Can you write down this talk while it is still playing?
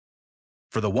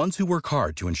For the ones who work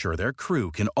hard to ensure their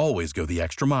crew can always go the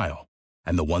extra mile,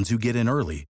 and the ones who get in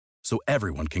early so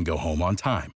everyone can go home on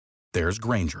time, there's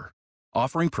Grainger,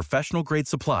 offering professional-grade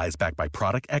supplies backed by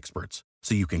product experts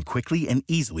so you can quickly and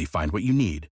easily find what you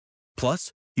need.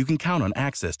 Plus, you can count on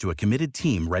access to a committed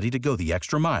team ready to go the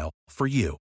extra mile for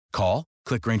you. Call,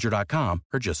 click Grainger.com,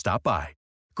 or just stop by.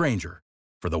 Grainger,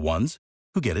 for the ones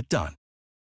who get it done.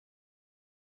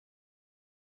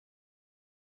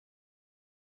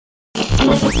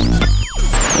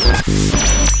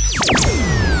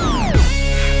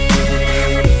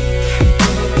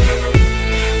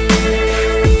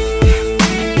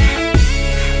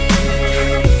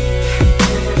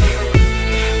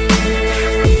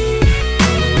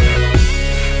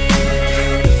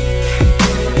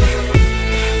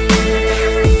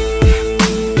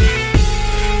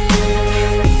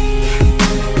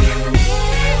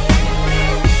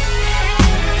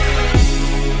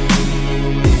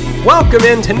 Welcome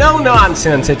into No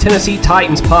Nonsense, a Tennessee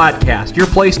Titans podcast, your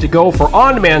place to go for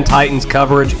on-demand Titans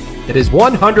coverage that is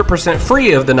 100%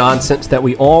 free of the nonsense that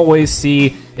we always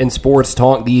see in sports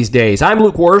talk these days. I'm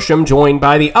Luke Worsham, joined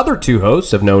by the other two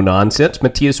hosts of No Nonsense,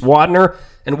 Matthias Wadner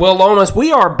and Will Lomas.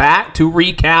 We are back to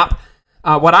recap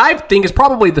what I think is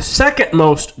probably the second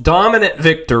most dominant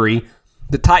victory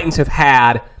the Titans have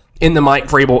had in the Mike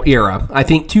Vrabel era. I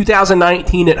think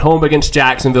 2019 at home against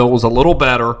Jacksonville was a little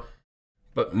better.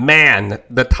 But man,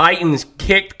 the Titans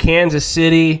kicked Kansas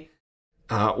City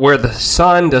where the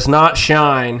sun does not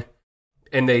shine,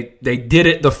 and they did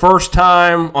it the first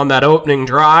time on that opening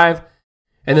drive,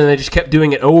 and then they just kept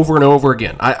doing it over and over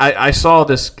again. I saw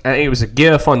this, I think it was a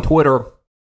GIF on Twitter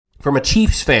from a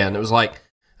Chiefs fan. It was like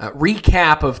a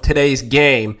recap of today's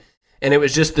game, and it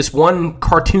was just this one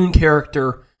cartoon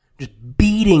character just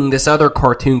beating this other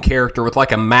cartoon character with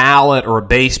like a mallet or a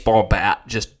baseball bat,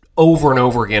 just over and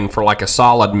over again for like a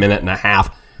solid minute and a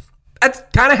half. That's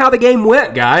kind of how the game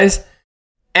went, guys.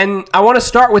 And I want to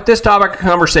start with this topic of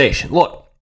conversation. Look,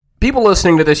 people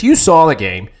listening to this, you saw the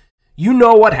game. You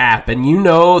know what happened. You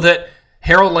know that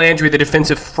Harold Landry, the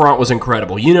defensive front, was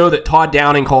incredible. You know that Todd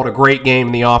Downing called a great game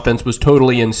and the offense was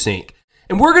totally in sync.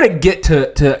 And we're going to get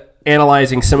to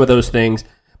analyzing some of those things.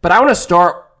 But I want to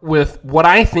start with what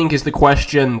I think is the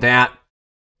question that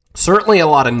certainly a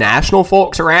lot of national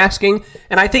folks are asking,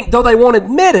 and I think, though they won't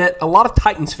admit it, a lot of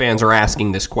Titans fans are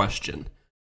asking this question.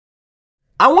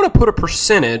 I want to put a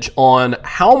percentage on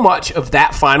how much of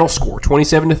that final score,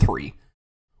 27-3,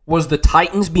 was the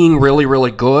Titans being really,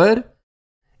 really good,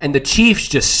 and the Chiefs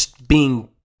just being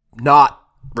not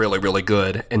really, really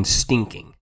good and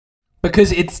stinking.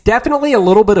 Because it's definitely a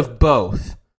little bit of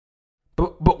both,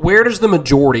 but where does the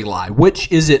majority lie? Which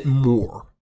is it more?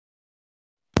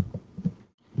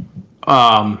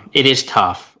 It is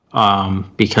tough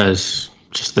because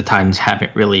just the Titans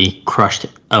haven't really crushed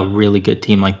a really good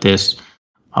team like this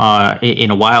in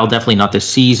a while. Definitely not this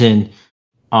season.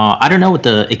 I don't know what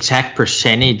the exact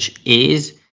percentage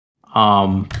is,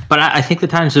 but I think the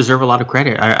Titans deserve a lot of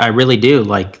credit. I really do.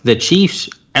 Like the Chiefs,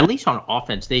 at least on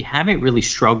offense, they haven't really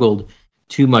struggled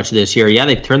too much this year. Yeah,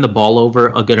 they've turned the ball over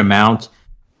a good amount,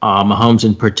 Mahomes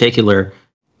in particular,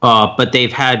 but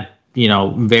they've had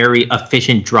very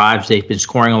efficient drives. They've been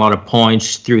scoring a lot of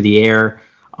points through the air.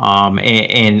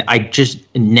 And I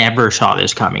just never saw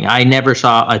this coming. I never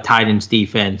saw a Titans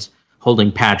defense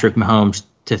holding Patrick Mahomes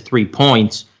to 3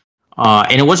 points.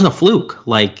 And it wasn't a fluke.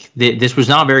 Like this was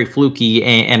not very fluky.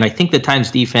 And I think the Titans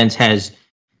defense has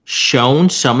shown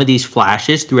some of these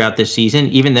flashes throughout this season,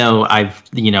 even though I've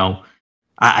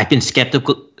been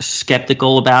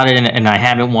skeptical about it, and I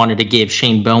haven't wanted to give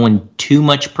Shane Bowen too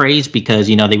much praise because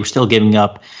they were still giving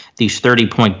up these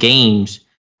 30-point games.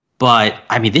 But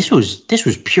I mean, this was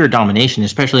pure domination,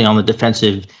 especially on the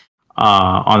defensive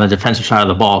side of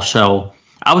the ball. So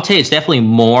I would say it's definitely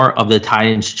more of the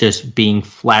Titans just being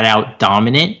flat out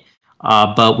dominant.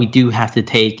 But we do have to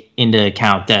take into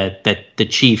account that the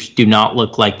Chiefs do not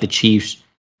look like the Chiefs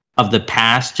of the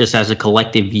past, just as a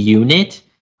collective unit.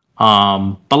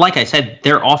 But like I said,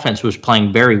 their offense was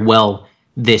playing very well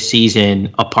this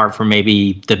season, apart from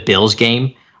maybe the Bills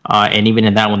game. And even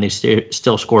in that one, they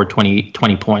still scored 20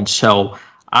 points. So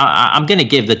I'm going to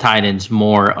give the Titans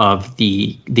more of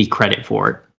the credit for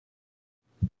it.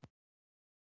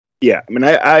 Yeah, I mean,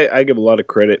 I give a lot of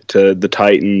credit to the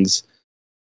Titans.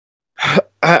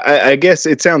 I guess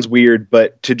it sounds weird,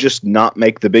 but to just not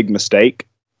make the big mistake.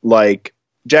 Like,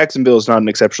 Jacksonville is not an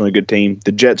exceptionally good team.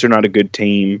 The Jets are not a good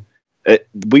team.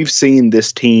 We've seen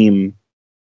this team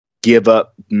give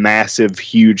up massive,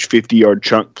 huge 50-yard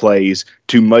chunk plays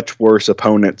to much worse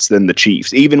opponents than the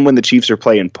Chiefs, even when the Chiefs are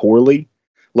playing poorly.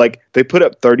 Like, they put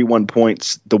up 31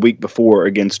 points the week before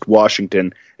against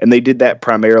Washington, and they did that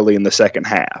primarily in the second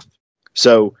half.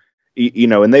 So,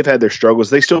 and they've had their struggles.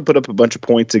 They still put up a bunch of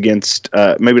points against,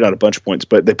 maybe not a bunch of points,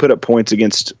 but they put up points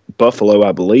against Buffalo,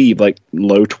 I believe, like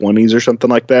low 20s or something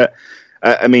like that.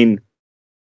 I mean,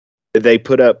 they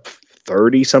put up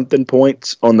 30-something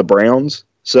points on the Browns.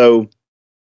 So,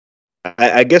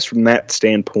 I guess from that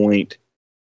standpoint,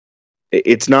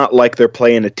 it's not like they're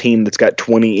playing a team that's got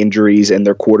 20 injuries and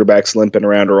their quarterback's limping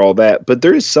around or all that. But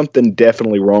there is something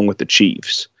definitely wrong with the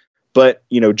Chiefs. But,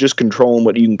 just controlling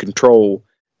what you can control.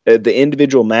 The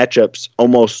individual matchups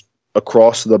almost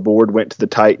across the board went to the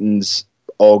Titans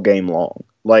all game long.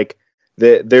 Like,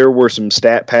 there were some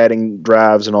stat padding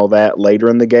drives and all that later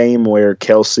in the game where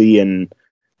Kelsey and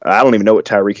I don't even know what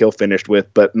Tyreek Hill finished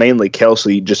with, but mainly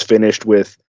Kelsey just finished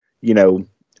with,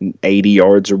 80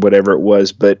 yards or whatever it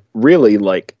was. But really,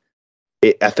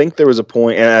 I think there was a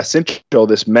point, and I sent you all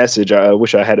this message. I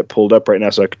wish I had it pulled up right now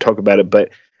so I could talk about it. But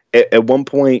at one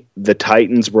point, the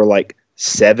Titans were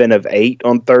 7 of 8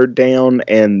 on third down,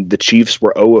 and the Chiefs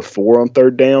were 0 of 4 on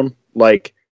third down.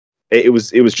 It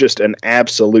was just an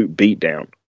absolute beatdown.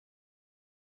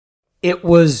 It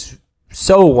was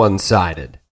so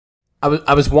one-sided.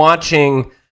 I was watching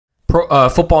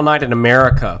Football Night in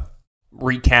America,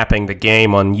 recapping the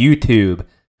game on YouTube,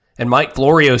 and Mike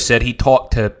Florio said he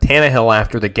talked to Tannehill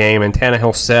after the game, and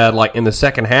Tannehill said, in the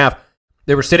second half,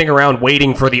 they were sitting around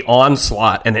waiting for the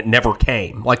onslaught, and it never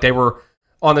came. They were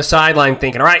on the sideline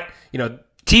thinking, all right,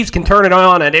 Chiefs can turn it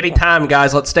on at any time,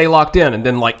 guys, let's stay locked in, and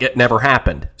then, it never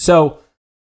happened. So,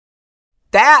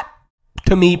 that,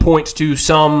 to me, points to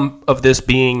some of this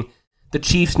being the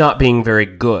Chiefs not being very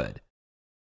good.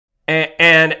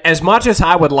 And as much as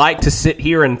I would like to sit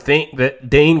here and think that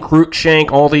Dane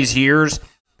Cruikshank all these years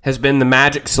has been the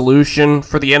magic solution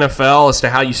for the NFL as to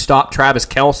how you stop Travis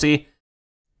Kelce,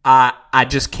 I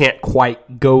just can't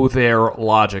quite go there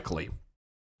logically.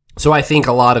 So I think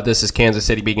a lot of this is Kansas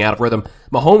City being out of rhythm.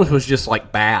 Mahomes was just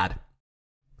bad.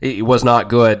 He was not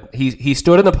good. He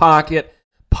stood in the pocket,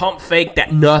 pump faked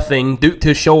at nothing, duked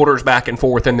his shoulders back and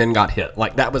forth, and then got hit.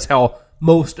 That was how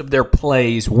most of their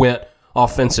plays went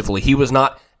offensively. He was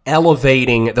not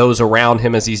elevating those around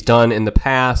him as he's done in the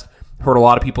past. Heard a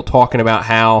lot of people talking about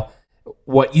how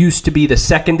what used to be the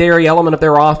secondary element of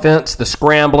their offense, the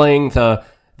scrambling, the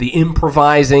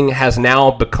improvising, has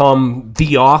now become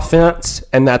the offense,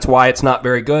 and that's why it's not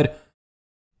very good.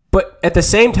 But at the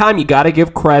same time, you got to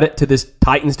give credit to this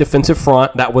Titans defensive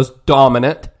front that was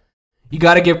dominant. You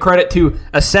got to give credit to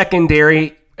a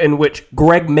secondary in which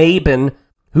Greg Mabin,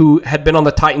 who had been on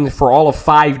the Titans for all of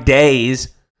 5 days,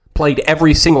 played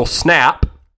every single snap.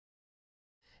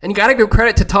 And you got to give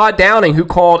credit to Todd Downing, who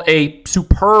called a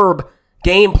superb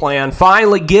game plan,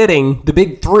 finally getting the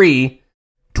big three,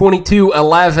 22,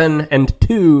 11, and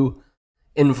 2,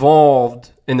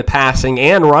 involved in the passing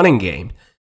and running game.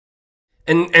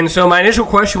 And so my initial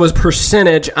question was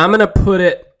percentage. I'm going to put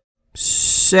it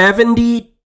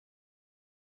 70.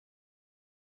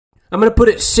 I'm going to put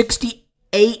it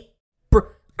 68.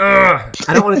 I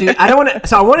want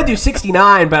to do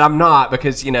 69, but I'm not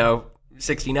because,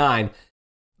 69.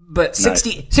 But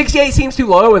 68 seems too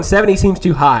low and 70 seems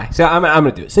too high. So I'm going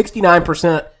to do it.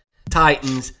 69%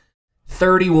 Titans,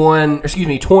 20.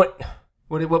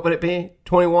 What would it be?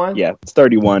 21? Yeah, it's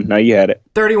 31. Now you had it.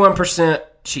 31%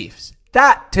 Chiefs.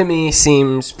 That, to me,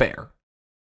 seems fair.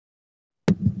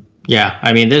 Yeah,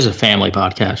 I mean, this is a family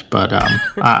podcast, but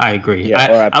I agree.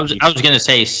 Yeah, I was going to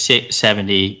say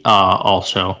 70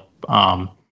 also.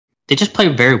 They just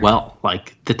played very well.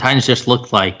 The Titans just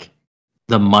looked like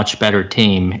the much better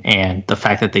team, and the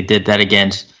fact that they did that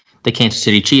against the Kansas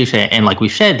City Chiefs, and like we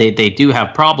said, they do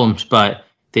have problems, but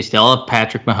they still have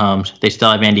Patrick Mahomes, they still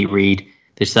have Andy Reid,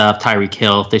 they still have Tyreek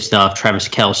Hill, they still have Travis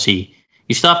Kelce.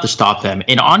 You still have to stop them.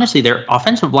 And honestly, their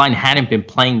offensive line hadn't been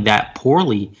playing that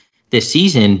poorly this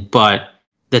season, but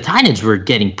the Titans were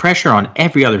getting pressure on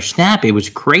every other snap. It was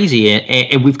crazy,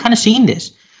 and we've kind of seen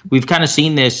this. We've kind of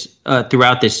seen this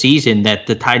throughout this season, that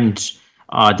the Titans'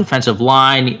 defensive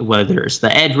line, whether it's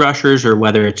the edge rushers or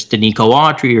whether it's Danico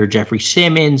Autry or Jeffrey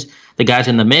Simmons, the guys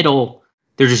in the middle,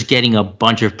 they're just getting a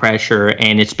bunch of pressure,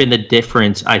 and it's been the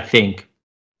difference, I think.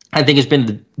 I think it's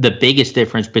been the biggest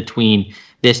difference between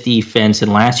this defense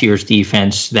and last year's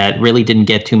defense that really didn't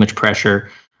get too much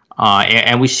pressure.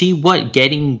 And we see what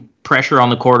getting pressure on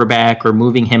the quarterback or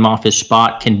moving him off his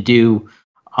spot can do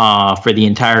for the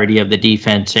entirety of the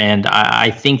defense. And I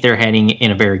think they're heading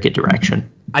in a very good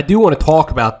direction. I do want to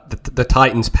talk about the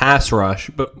Titans pass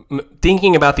rush, but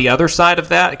thinking about the other side of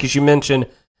that, because you mentioned,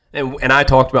 and I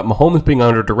talked about Mahomes being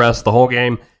under duress the whole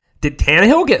game, Did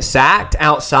Tannehill get sacked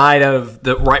outside of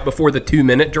right before the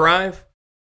 2-minute drive?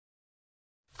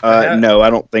 No, I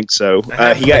don't think so.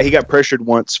 He got pressured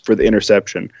once for the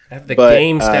interception. I have the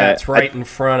game stats right in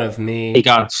front of me. He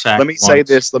got sacked. Let me say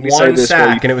this. One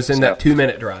sack, and it was in that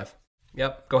 2-minute drive.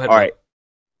 Yep, go ahead. All right.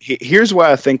 Here's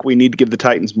why I think we need to give the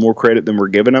Titans more credit than we're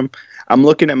giving them. I'm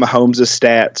looking at Mahomes'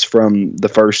 stats from the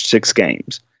first 6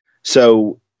 games.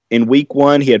 So in week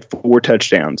 1, he had 4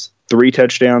 touchdowns, 3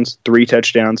 touchdowns, 3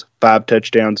 touchdowns, 5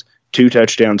 touchdowns, 2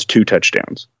 touchdowns, 2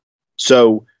 touchdowns.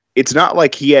 So it's not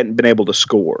like he hadn't been able to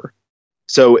score.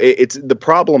 So it's the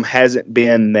problem hasn't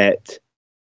been that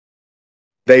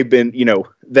they've been,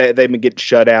 they've been getting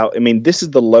shut out. I mean, this is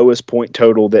the lowest point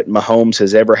total that Mahomes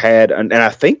has ever had, and I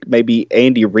think maybe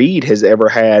Andy Reid has ever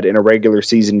had in a regular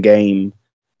season game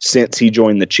since he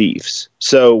joined the Chiefs.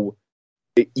 So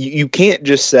you can't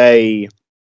just say,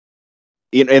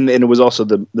 and it was also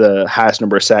the highest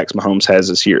number of sacks Mahomes has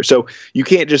this year. So you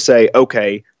can't just say,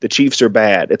 okay, the Chiefs are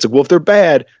bad. It's like, well, if they're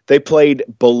bad, they played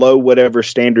below whatever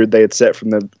standard they had set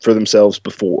for themselves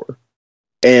before.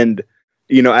 And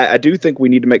I do think we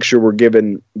need to make sure we're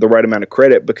given the right amount of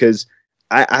credit, because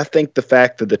I think the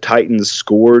fact that the Titans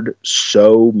scored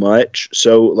so much,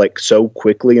 so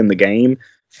quickly in the game,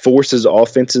 forces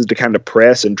offenses to kind of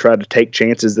press and try to take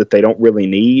chances that they don't really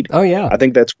need. Oh, yeah. I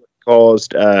think that's what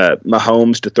caused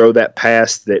Mahomes to throw that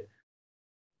pass that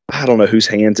I don't know whose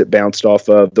hands it bounced off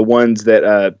of. The ones that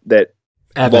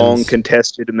Evans. Long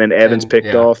contested and then Evans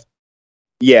picked off.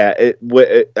 Yeah,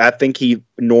 I think he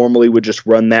normally would just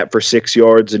run that for 6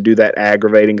 yards and do that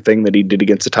aggravating thing that he did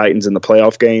against the Titans in the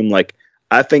playoff game. Like,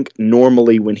 I think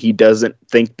normally when he doesn't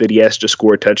think that he has to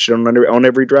score a touchdown on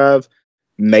every drive,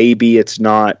 maybe it's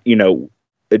not,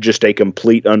 just a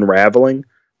complete unraveling.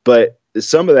 But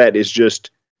some of that is just,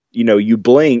 you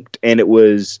blinked and it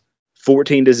was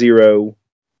 14-0.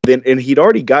 Then, and he'd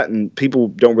already gotten, people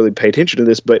don't really pay attention to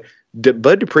this, but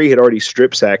Bud Dupree had already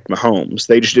strip sacked Mahomes.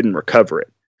 They just didn't recover it.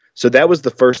 So that was the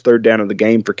first third down of the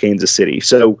game for Kansas City.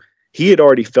 So he had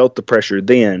already felt the pressure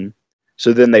then.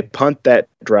 So then they punt that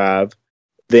drive.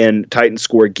 Then Titans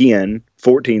score again,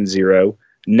 14-0.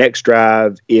 Next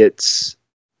drive, it's,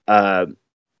 I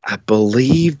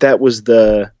believe that was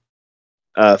the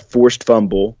forced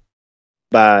fumble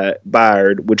by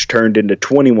Byard, which turned into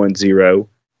 21-0.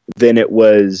 Then it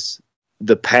was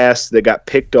the pass that got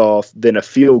picked off, then a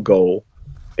field goal,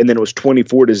 and then it was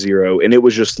 24-0. And it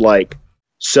was just like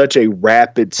such a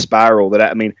rapid spiral that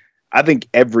I think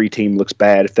every team looks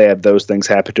bad if they have those things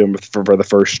happen to them for the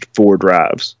first 4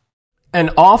 drives. And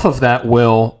off of that,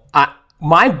 Will,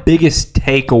 my biggest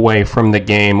takeaway from the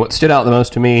game, what stood out the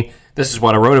most to me, this is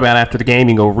what I wrote about after the game.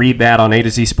 You can go read that on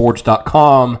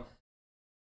A2ZSports.com.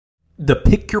 The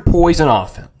pick your poison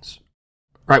offense.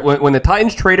 Right, when the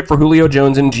Titans traded for Julio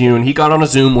Jones in June, he got on a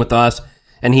Zoom with us,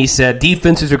 and he said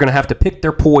defenses are going to have to pick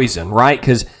their poison, right?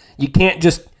 Because you can't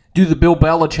just do the Bill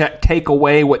Belichick take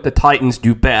away what the Titans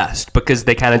do best, because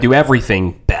they kind of do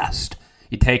everything best.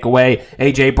 You take away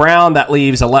A.J. Brown, that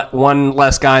leaves one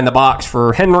less guy in the box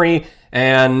for Henry,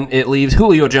 and it leaves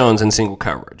Julio Jones in single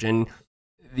coverage. And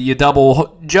you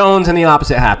double Jones, and the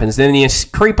opposite happens. Then you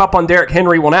creep up on Derrick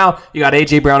Henry. Well, now you got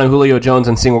A.J. Brown and Julio Jones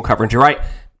in single coverage, right?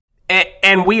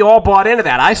 And we all bought into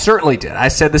that. I certainly did. I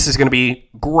said this is going to be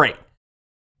great.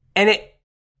 And it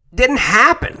didn't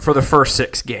happen for the first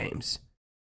 6 games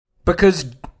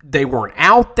because they weren't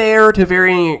out there to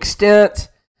varying extent.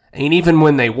 And even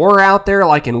when they were out there,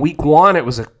 like in week 1, it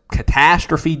was a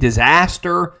catastrophe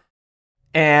disaster.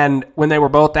 And when they were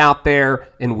both out there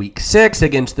in week 6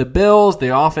 against the Bills,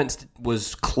 the offense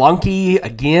was clunky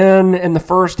again in the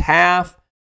first half.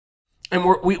 And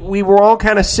we were all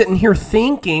kind of sitting here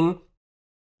thinking,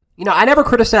 I never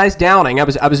criticized Downing.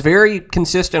 I was very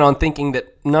consistent on thinking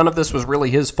that none of this was really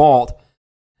his fault.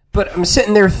 But I'm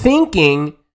sitting there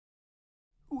thinking,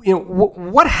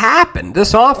 what happened?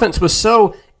 This offense was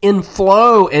so in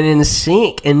flow and in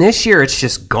sync, and this year it's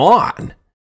just gone.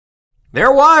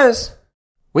 There was.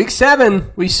 Week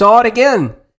 7, we saw it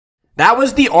again. That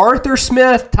was the Arthur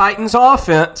Smith Titans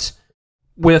offense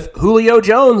with Julio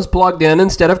Jones plugged in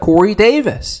instead of Corey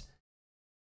Davis.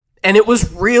 And it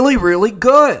was really, really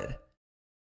good.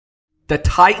 The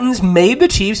Titans made the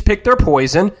Chiefs pick their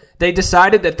poison. They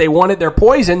decided that they wanted their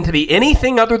poison to be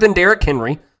anything other than Derrick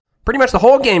Henry. Pretty much the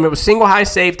whole game, it was single high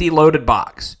safety, loaded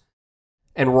box.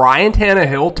 And Ryan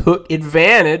Tannehill took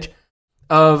advantage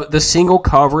of the single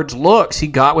coverage looks he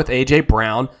got with A.J.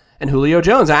 Brown and Julio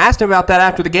Jones. I asked him about that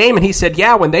after the game, and he said,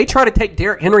 yeah, when they try to take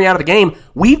Derrick Henry out of the game,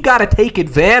 we've got to take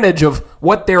advantage of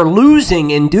what they're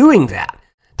losing in doing that.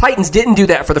 Titans didn't do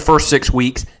that for the first 6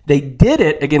 weeks. They did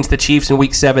it against the Chiefs in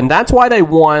week 7. That's why they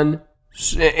won.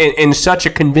 in such a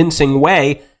convincing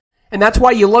way. And that's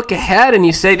why you look ahead and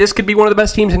you say this could be one of the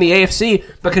best teams in the AFC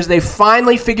because they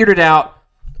finally figured it out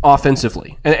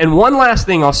offensively. And one last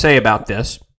thing I'll say about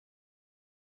this.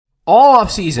 All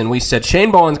offseason, we said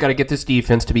Shane Bowen's got to get this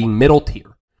defense to be middle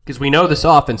tier because we know this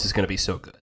offense is going to be so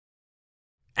good.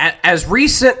 As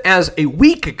recent as a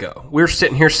week ago, we were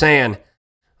sitting here saying,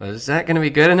 well, is that going to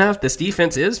be good enough? This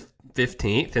defense is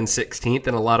 15th and 16th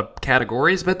in a lot of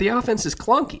categories, but the offense is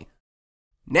clunky.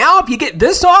 Now, if you get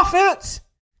this offense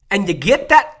and you get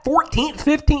that 14th,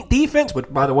 15th defense,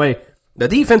 which, by the way, the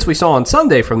defense we saw on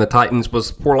Sunday from the Titans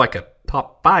was more like a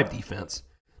top 5 defense.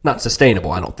 Not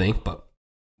sustainable, I don't think, but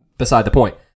beside the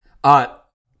point.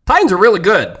 Titans are really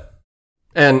good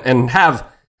and have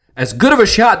as good of a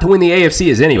shot to win the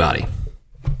AFC as anybody.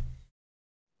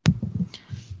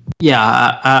 Yeah,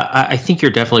 I think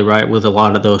you're definitely right with a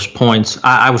lot of those points.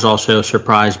 I was also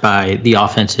surprised by the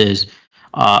offense's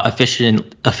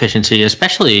efficiency,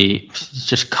 especially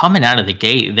just coming out of the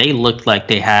gate. They looked like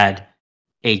they had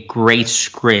a great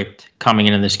script coming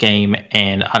into this game,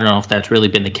 and I don't know if that's really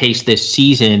been the case this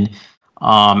season.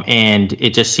 And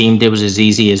it just seemed it was as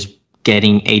easy as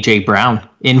getting A.J. Brown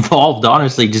involved,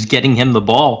 honestly, just getting him the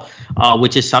ball,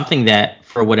 which is something that,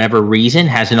 for whatever reason,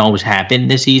 hasn't always happened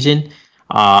this season.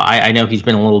 I know he's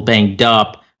been a little banged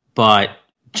up, but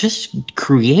just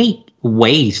create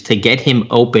ways to get him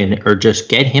open or just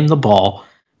get him the ball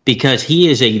because he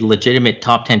is a legitimate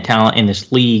top 10 talent in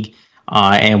this league.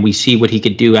 And we see what he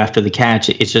could do after the catch.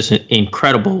 It's just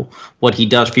incredible what he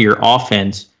does for your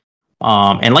offense.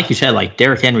 And like you said, like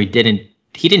Derrick Henry didn't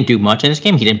do much in this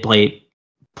game. He didn't play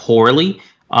poorly,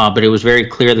 but it was very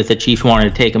clear that the Chiefs wanted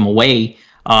to take him away.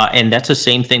 And that's the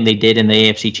same thing they did in the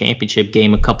AFC Championship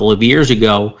game a couple of years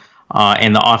ago.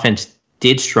 And the offense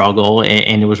did struggle,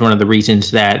 and it was one of the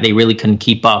reasons that they really couldn't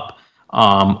keep up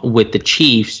with the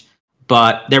Chiefs.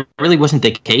 But there really wasn't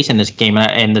the case in this game,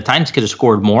 and the Titans could have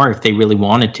scored more if they really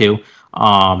wanted to.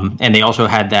 And they also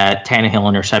had that Tannehill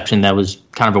interception that was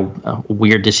kind of a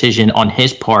weird decision on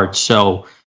his part. So,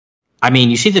 I mean,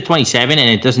 you see the 27, and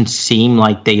it doesn't seem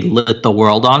like they lit the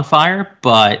world on fire,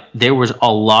 but there was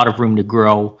a lot of room to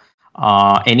grow.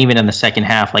 And even in the second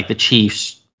half, like the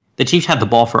Chiefs had the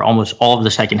ball for almost all of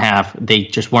the second half. They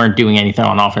just weren't doing anything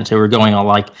on offense. They were going on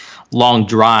like long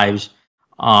drives.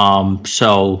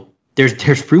 So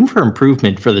there's room for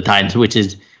improvement for the Titans, which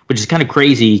is kind of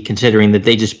crazy considering that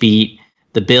they just beat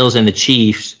the Bills and the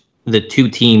Chiefs, the two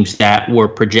teams that were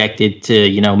projected to,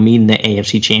 meet in the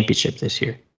AFC Championship this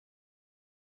year.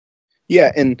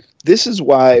 Yeah, and this is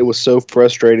why it was so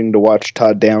frustrating to watch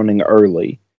Todd Downing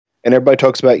early. And everybody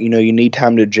talks about, you need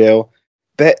time to gel.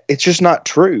 That it's just not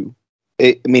true.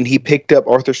 He picked up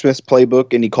Arthur Smith's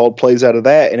playbook and he called plays out of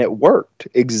that, and it worked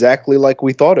exactly like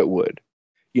we thought it would.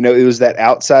 It was that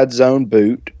outside zone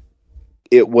boot.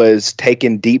 It was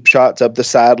taking deep shots up the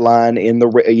sideline in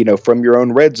the from your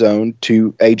own red zone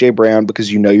to A.J. Brown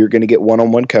because you're going to get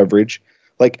one-on-one coverage.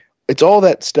 Like, it's all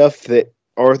that stuff that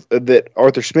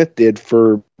Arthur Smith did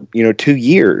for 2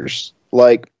 years.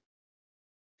 Like,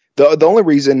 the only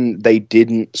reason they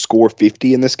didn't score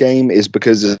 50 in this game is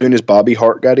because as soon as Bobby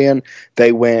Hart got in,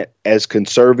 they went as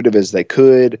conservative as they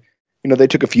could. They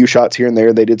took a few shots here and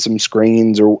there. They did some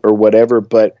screens or whatever,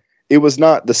 but it was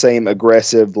not the same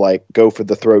aggressive, like, go for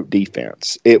the throat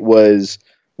defense. It was,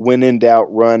 when in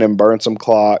doubt, run and burn some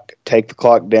clock, take the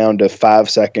clock down to 5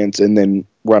 seconds, and then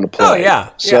run a play. Oh,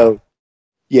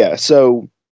 yeah. So,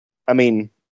 I mean,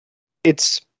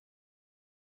 it's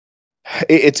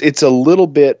a little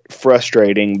bit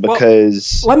frustrating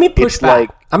because let me push back.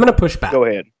 I'm going to push back. Go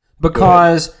ahead.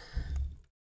 Because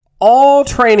all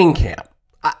training camp,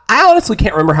 I honestly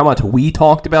can't remember how much we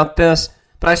talked about this,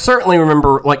 but I certainly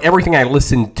remember like everything I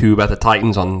listened to about the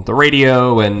Titans on the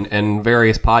radio and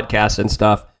various podcasts and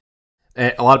stuff.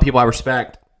 A lot of people I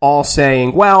respect all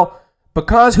saying, well,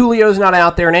 because Julio's not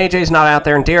out there and AJ's not out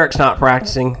there and Derek's not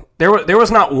practicing, there was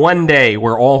not one day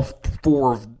where all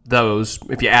four of those,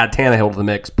 if you add Tannehill to the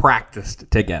mix,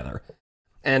 practiced together.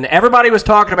 And everybody was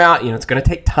talking about, it's going to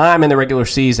take time in the regular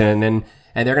season and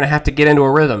they're going to have to get into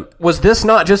a rhythm. Was this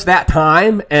not just that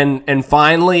time and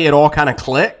finally it all kind of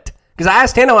clicked? Because I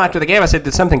asked Tannehill after the game, I said,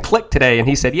 did something click today? And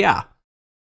he said, yeah.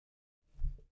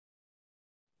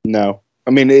 No.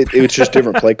 It was just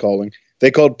different play calling.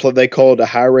 They called a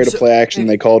high rate of play action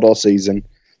they called all season.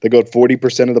 They called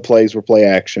 40% of the plays were play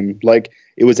action. Like,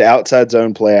 it was outside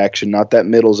zone play action, not that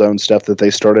middle zone stuff that they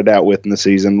started out with in the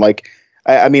season. Like,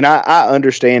 I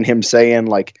understand him saying,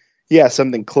 like, yeah,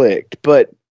 something clicked.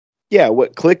 But, yeah,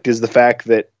 what clicked is the fact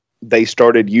that they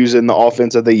started using the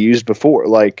offense that they used before.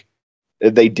 Like,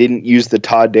 they didn't use the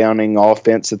Todd Downing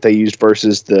offense that they used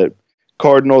versus the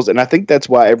Cardinals, and I think that's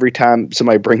why every time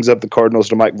somebody brings up the Cardinals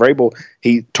to Mike Vrabel,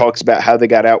 he talks about how they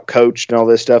got out coached and all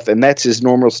this stuff, and that's his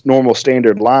normal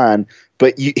standard line.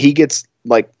 But he gets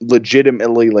like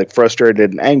legitimately like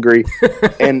frustrated and angry,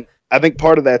 and I think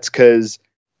part of that's because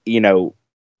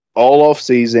all off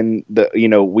season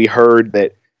we heard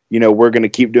that we're going to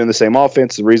keep doing the same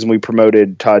offense. The reason we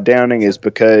promoted Todd Downing is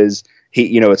because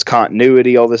it's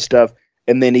continuity, all this stuff.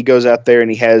 And then he goes out there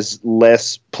and he has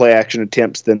less play action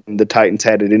attempts than the Titans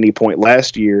had at any point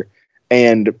last year.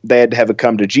 And they had to have a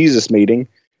come to Jesus meeting.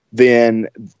 Then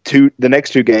the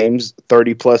next two games,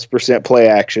 30+% play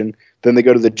action. Then they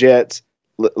go to the Jets,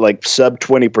 like sub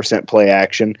 20% play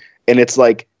action. And it's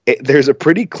like, there's a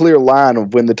pretty clear line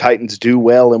of when the Titans do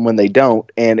well and when they don't.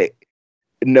 And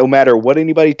no matter what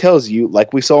anybody tells you,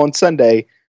 like we saw on Sunday,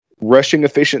 rushing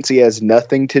efficiency has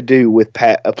nothing to do with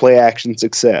play action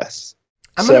success.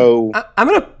 I'm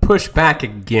going to push back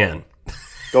again.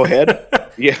 Go ahead.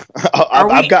 Yeah,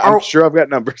 I'm sure I've got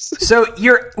numbers. So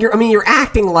you're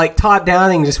acting like Todd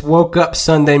Downing just woke up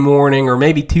Sunday morning or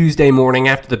maybe Tuesday morning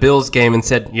after the Bills game and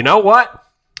said, you know what?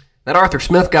 That Arthur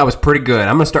Smith guy was pretty good.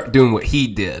 I'm going to start doing what he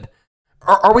did.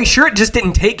 Are we sure it just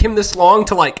didn't take him this long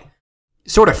to like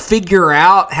sort of figure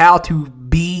out how to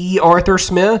be Arthur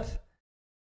Smith?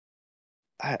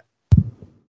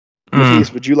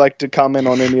 Mathias, would you like to comment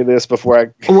on any of this before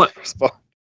I respond?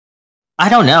 I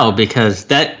don't know, because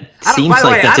that seems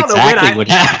like that's exactly what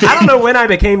happened. I don't know when I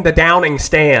became the Downing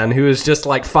stan who is just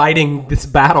like fighting this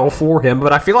battle for him,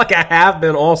 but I feel like I have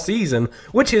been all season,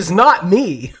 which is not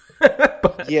me.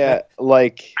 Yeah,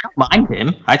 like I don't mind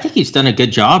him. I think he's done a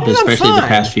good job, especially the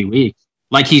past few weeks.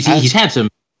 Like he's had some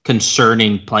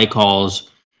concerning play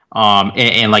calls,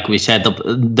 and like we said,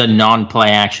 the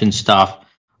non-play action stuff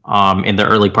in the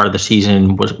early part of the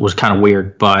season was kind of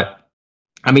weird. But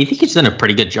I mean, I think he's done a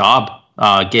pretty good job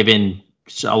given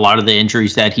a lot of the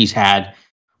injuries that he's had,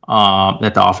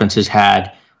 that the offense has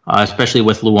had, especially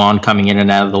with Luan coming in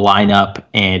and out of the lineup,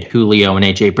 and Julio and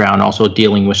AJ Brown also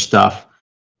dealing with stuff.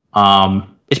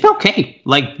 It's been okay.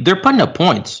 Like, they're putting up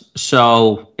points.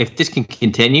 So if this can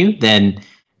continue, then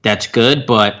that's good.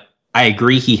 But I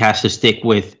agree he has to stick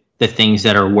with the things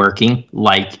that are working,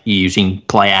 like using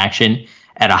play action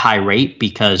at a high rate,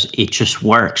 because it just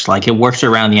works. Like, it works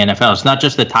around the NFL. It's not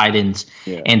just the Titans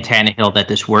and Tannehill that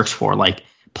this works for. Like,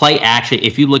 play action,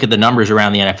 if you look at the numbers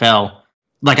around the NFL,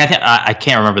 like I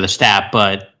can't remember the stat,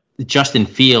 but Justin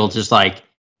Fields is like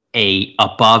a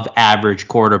above average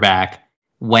quarterback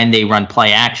when they run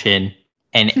play action,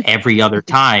 and every other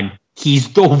time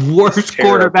he's the worst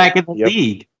quarterback in the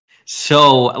league.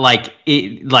 So like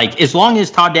as long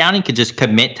as Todd Downing could just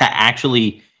commit to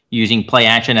actually using play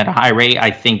action at a high rate,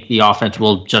 I think the offense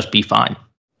will just be fine.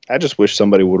 I just wish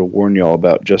somebody would have warned y'all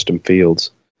about Justin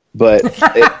Fields, but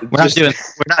we're not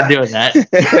doing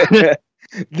that.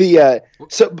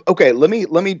 Okay, let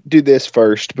me do this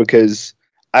first, because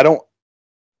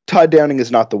Todd Downing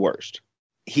is not the worst.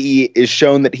 He is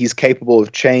shown that he's capable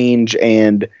of change,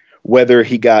 and whether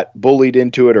he got bullied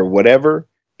into it or whatever,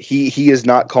 he is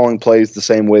not calling plays the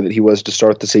same way that he was to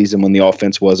start the season when the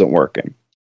offense wasn't working.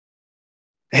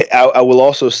 I will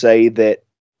also say that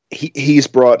he's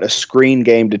brought a screen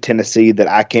game to Tennessee that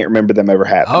I can't remember them ever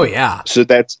having. Oh yeah, so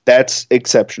that's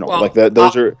exceptional. Well,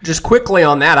 those are just quickly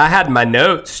on that. I had in my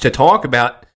notes to talk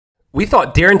about. We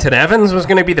thought Darrington Evans was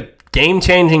going to be the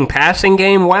game-changing passing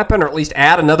game weapon, or at least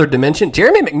add another dimension.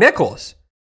 Jeremy McNichols,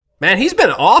 man, he's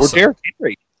been awesome. Or Derrick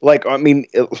Henry.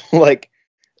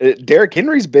 Derrick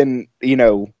Henry's been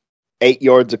 8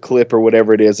 yards a clip or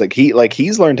whatever it is.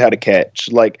 He's learned how to catch.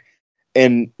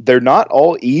 And they're not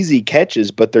all easy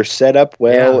catches, but they're set up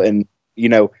well, and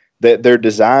they're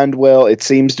designed well. It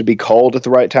seems to be called at the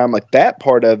right time. Like, that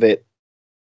part of it,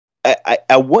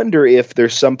 I wonder if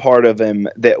there's some part of him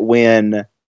that when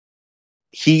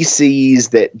he sees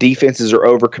that defenses are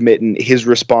overcommitting, his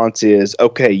response is,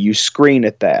 okay, you screen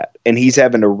at that. And he's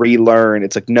having to relearn.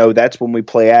 It's like, no, that's when we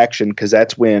play action, because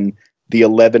that's when the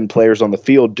 11 players on the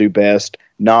field do best,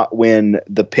 not when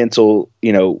the pencil,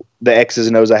 the X's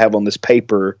and O's I have on this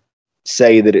paper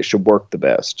say that it should work the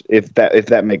best, if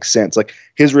that makes sense. Like,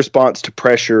 his response to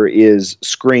pressure is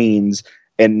screens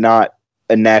and not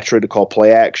a naturally to call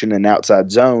play action and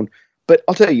outside zone. But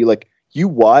I'll tell you, like, you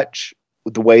watch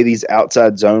the way these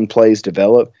outside zone plays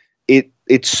develop,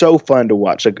 it's so fun to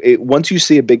watch. Like, once you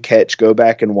see a big catch, go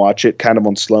back and watch it kind of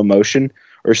on slow motion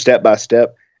or step by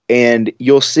step, and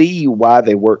you'll see why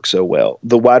they work so well.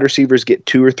 The wide receivers get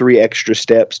 2 or 3 extra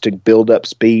steps to build up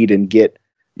speed and get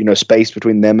space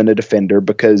between them and a defender,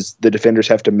 because the defenders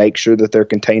have to make sure that they're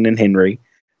containing Henry.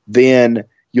 Then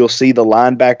you'll see the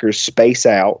linebackers space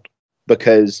out,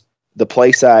 because the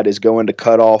play side is going to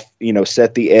cut off,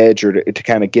 set the edge or to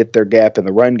kind of get their gap in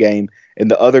the run game, and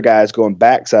the other guy is going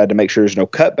backside to make sure there's no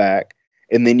cutback.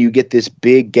 And then you get this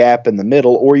big gap in the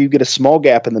middle, or you get a small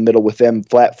gap in the middle with them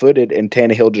flat-footed, and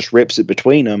Tannehill just rips it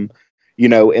between them,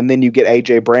 and then you get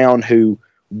A.J. Brown, who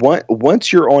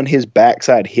once you're on his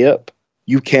backside hip,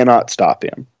 you cannot stop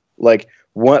him. Like,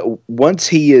 once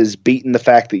he is beaten the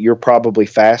fact that you're probably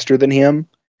faster than him,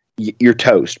 you're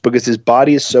toast, because his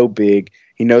body is so big.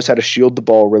 He knows how to shield the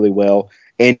ball really well,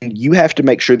 and you have to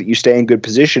make sure that you stay in good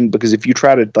position, because if you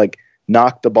try to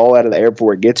knock the ball out of the air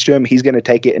before it gets to him, he's going to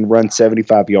take it and run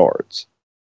 75 yards.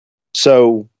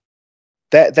 So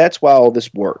that's why all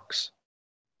this works.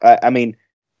 I mean,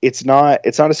 it's not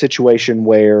a situation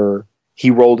where he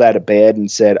rolled out of bed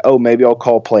and said, "Oh, maybe I'll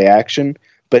call play action,"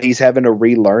 but he's having to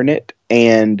relearn it.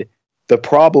 And the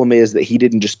problem is that he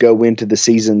didn't just go into the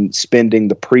season spending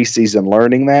the preseason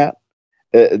learning that.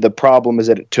 The problem is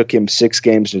that it took him 6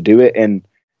 games to do it. And,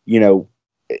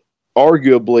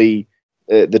 arguably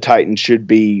the Titans should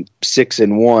be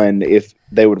 6-1 if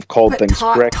they would have called things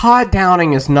correct. Todd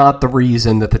Downing is not the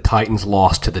reason that the Titans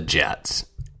lost to the Jets.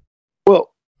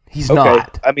 Well, he's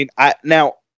not. I mean, I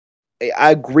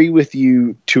agree with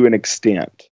you to an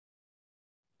extent,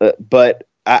 but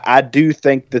I do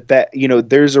think that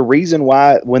there's a reason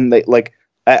why when they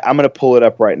I'm going to pull it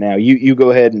up right now. You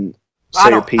go ahead and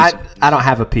say your piece. I don't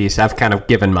have a piece. I've kind of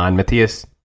given mine, Matthias.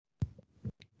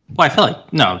 Well, I feel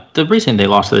like, the reason they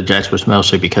lost to the Jets was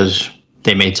mostly because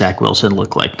they made Zach Wilson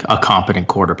look like a competent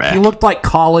quarterback. He looked like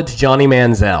college Johnny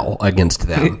Manziel against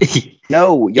them.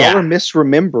 No, y'all are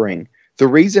misremembering. The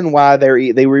reason why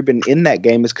they were even in that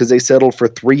game is because they settled for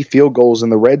 3 field goals in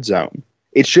the red zone.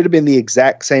 It should have been the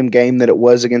exact same game that it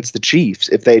was against the Chiefs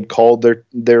if they had called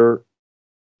their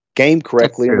game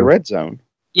correctly in the red zone.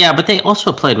 Yeah, but they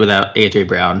also played without A.J.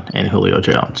 Brown and Julio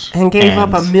Jones. And gave up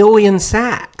 1 million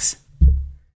sacks.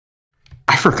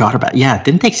 I forgot about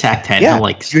didn't they sack 10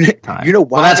 times? You know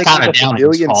why they gave up 1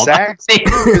 million sacks?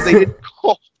 Because they didn't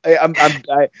call.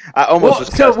 I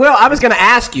almost Will, I was going to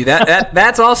ask you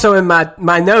that's also in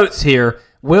my notes here.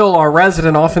 Will, our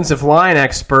resident offensive line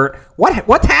expert,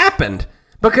 what's happened?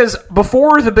 Because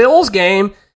before the Bills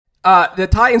game, the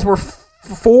Titans were 4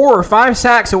 or 5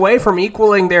 sacks away from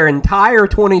equaling their entire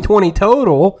 2020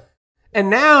 total, and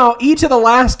now each of the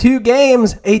last 2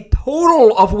 games, a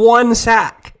total of 1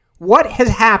 sack. What has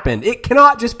happened? It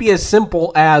cannot just be as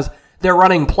simple as they're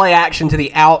running play action to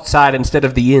the outside instead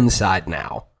of the inside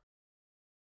now.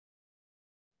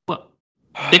 Well,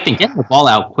 they've been getting the ball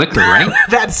out quicker, right?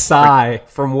 That sigh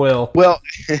from Will. Well,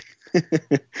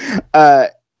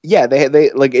 they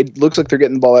it looks like they're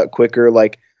getting the ball out quicker.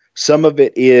 Like, some of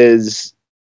it is,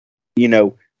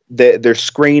 they're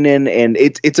screening, and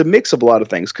it's a mix of a lot of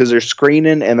things, because they're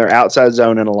screening and they're outside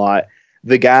zoning a lot.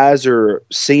 The guys are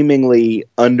seemingly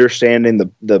understanding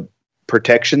the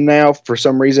protection now for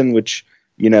some reason, which,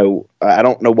 I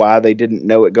don't know why they didn't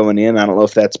know it going in. I don't know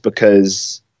if that's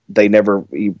because they never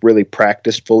really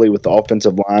practiced fully with the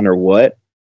offensive line or what,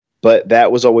 but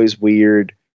that was always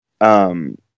weird. But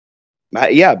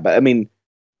I mean,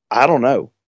 I don't know.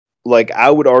 Like,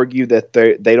 I would argue that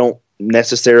they don't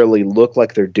necessarily look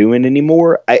like they're doing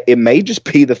anymore. It may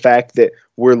just be the fact that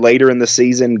we're later in the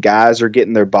season, guys are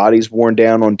getting their bodies worn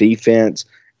down on defense.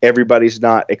 Everybody's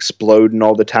not exploding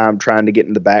all the time trying to get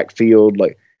in the backfield.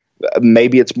 Like,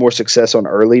 maybe it's more success on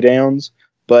early downs,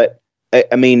 but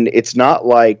I mean, it's not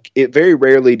like it. Very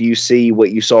rarely do you see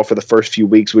what you saw for the first few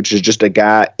weeks, which is just a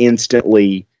guy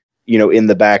instantly, in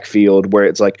the backfield, where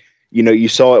it's like, you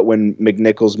saw it when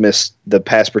McNichols missed the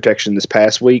pass protection this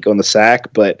past week on the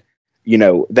sack, but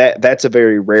that's a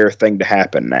very rare thing to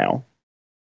happen now.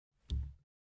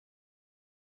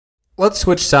 Let's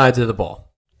switch sides of the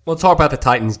ball. Let's talk about the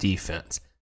Titans' defense.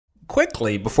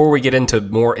 Quickly, before we get into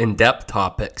more in-depth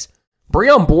topics,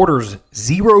 Breon Borders,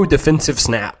 0 defensive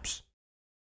snaps.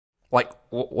 Like,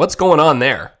 what's going on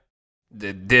there?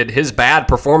 Did his bad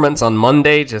performance on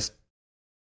Monday just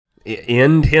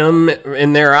end him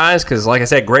in their eyes? Because, like I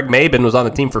said, Greg Mabin was on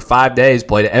the team for 5 days,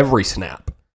 played every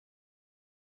snap.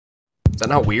 Is that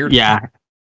not weird? Yeah,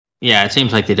 it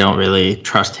seems like they don't really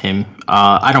trust him.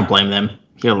 I don't blame them.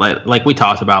 Like we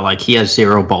talked about, like, he has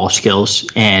 0 ball skills,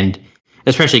 and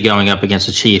especially going up against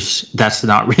the Chiefs, that's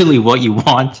not really what you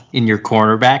want in your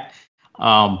cornerback.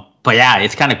 But yeah,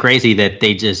 it's kind of crazy that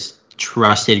they just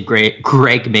trusted Greg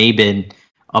Mabin,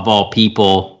 of all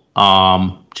people,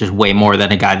 just way more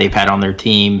than a guy they've had on their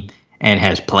team and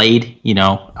has played,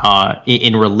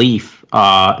 in relief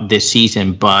this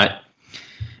season. But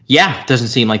yeah, it doesn't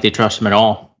seem like they trust him at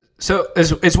all. So,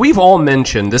 as we've all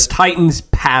mentioned, this Titans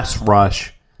pass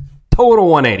rush, total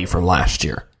 180 from last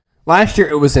year. Last year,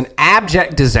 it was an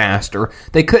abject disaster.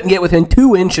 They couldn't get within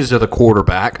 2 inches of the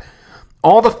quarterback.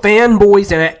 All the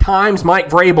fanboys, and at times Mike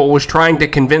Vrabel was trying to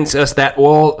convince us that,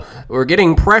 well, we're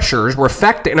getting pressures, we're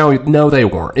affecting. No, they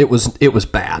weren't. It was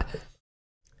bad.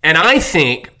 And I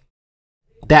think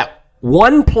that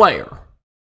one player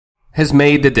has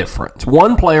made the difference.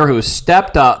 One player who has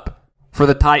stepped up for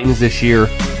the Titans this year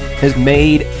has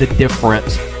made the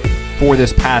difference for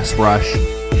this pass rush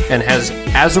and has,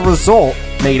 as a result,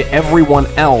 made everyone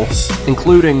else,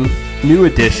 including new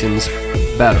additions,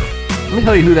 better. Let me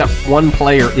tell you who that one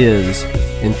player is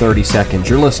in 30 seconds.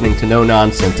 You're listening to No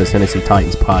Nonsense, a Tennessee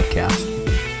Titans podcast.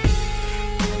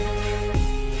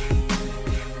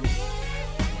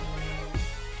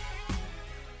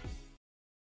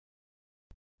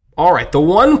 All right, the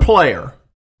one player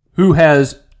who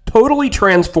has totally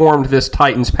transformed this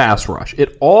Titans pass rush,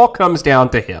 it all comes down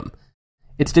to him.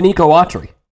 It's Denico Autry.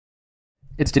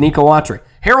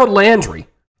 Harold Landry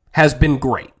has been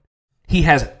great. He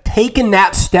has taken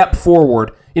that step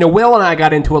forward. Will and I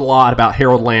got into a lot about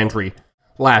Harold Landry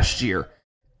last year.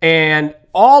 And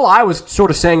all I was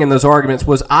sort of saying in those arguments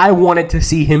was I wanted to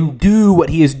see him do what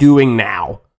he is doing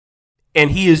now. And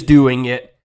he is doing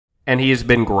it, and he has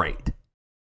been great.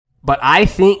 But I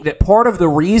think that part of the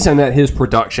reason that his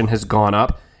production has gone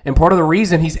up, and part of the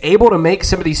reason he's able to make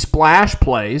some of these splash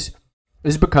plays,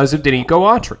 is because of Denico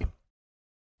Autry.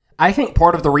 I think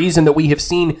part of the reason that we have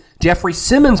seen Jeffrey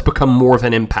Simmons become more of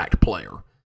an impact player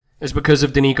is because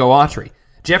of Denico Autry.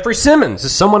 Jeffrey Simmons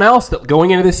is someone else that going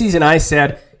into the season I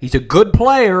said he's a good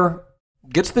player,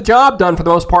 gets the job done for the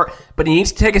most part, but he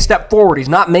needs to take a step forward. He's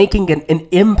not making an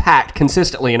impact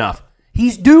consistently enough.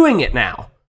 He's doing it now.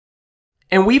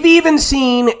 And we've even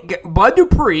seen Bud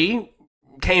Dupree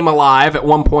came alive at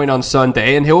one point on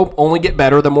Sunday, and he'll only get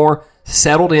better the more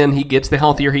settled in he gets, the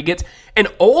healthier he gets. And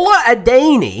Ola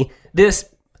Adeni,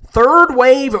 this third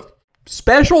wave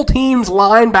special teams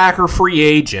linebacker free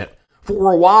agent,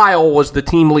 for a while was the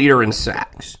team leader in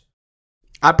sacks.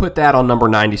 I put that on number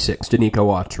 96, Denico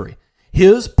Autry.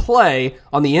 His play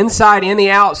on the inside and the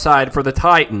outside for the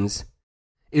Titans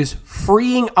is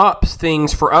freeing up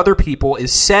things for other people,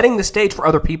 is setting the stage for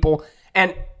other people,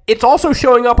 and it's also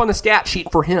showing up on the stat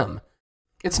sheet for him.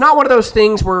 It's not one of those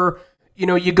things where,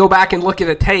 you go back and look at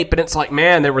a tape and it's like,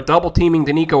 man, they were double-teaming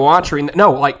Denico Autry.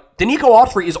 No, Denico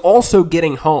Autry is also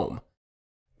getting home.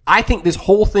 I think this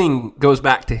whole thing goes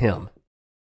back to him.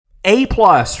 A+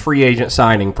 free agent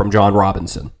signing from John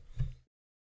Robinson.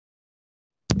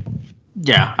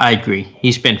 Yeah, I agree.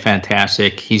 He's been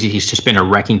fantastic. He's just been a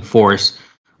wrecking force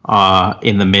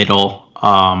in the middle.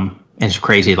 And it's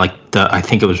crazy. I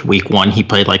think it was week 1, he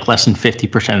played less than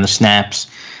 50% of the snaps.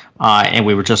 And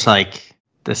we were just like,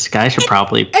 this guy should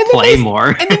probably play more.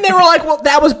 And then they were like, well,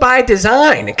 that was by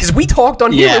design. Because we talked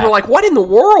on here. Yeah. We were like, what in the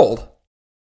world?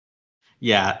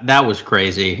 Yeah, that was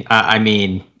crazy.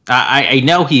 I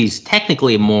know he's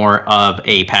technically more of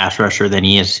a pass rusher than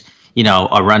he is,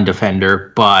 a run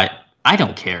defender, but I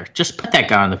don't care. Just put that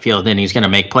guy on the field and he's going to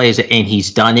make plays, and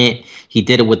he's done it. He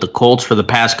did it with the Colts for the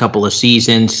past couple of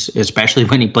seasons, especially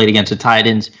when he played against the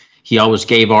Titans. He always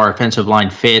gave our offensive line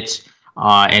fits,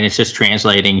 and it's just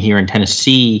translating here in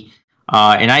Tennessee.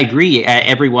 And I agree,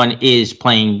 everyone is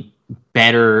playing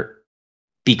better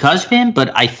because of him,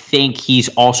 but I think he's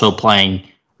also playing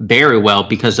very well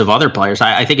because of other players.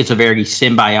 I think it's a very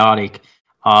symbiotic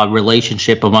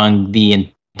relationship among the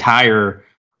entire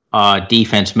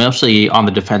defense, mostly on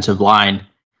the defensive line.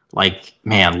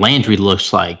 Landry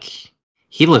looks like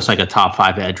a top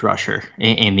 5 edge rusher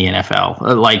in the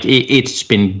NFL. It's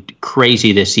been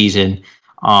crazy this season.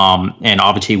 And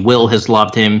obviously Will has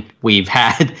loved him. We've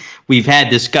had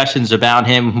discussions about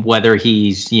him, whether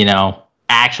he's,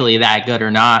 actually that good or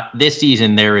not. This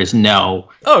season, there are no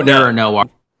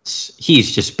arguments.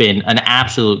 He's just been an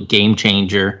absolute game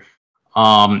changer.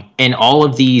 And all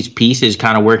of these pieces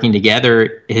kind of working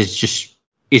together is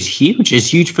huge.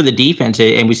 It's huge for the defense.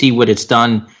 And we see what it's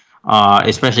done,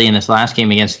 especially in this last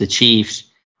game against the Chiefs.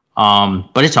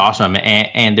 But it's awesome.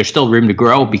 And there's still room to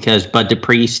grow because Bud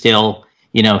Dupree still,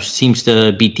 seems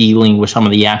to be dealing with some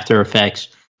of the after effects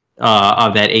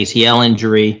of that ACL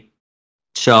injury.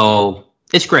 So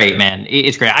it's great, man.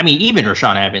 It's great. Even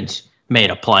Rashaan Evans made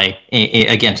a play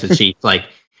against the Chiefs.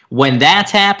 When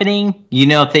that's happening,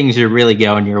 things are really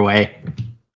going your way.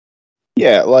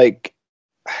 Yeah,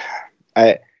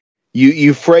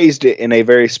 you phrased it in a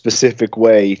very specific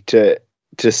way to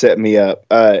set me up.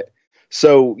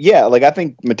 So yeah, I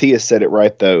think Matthias said it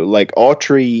right though.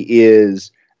 Autry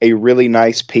is a really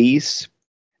nice piece,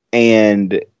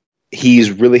 and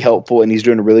he's really helpful, and he's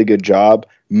doing a really good job.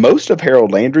 Most of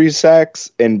Harold Landry's sacks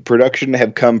and production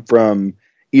have come from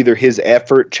either his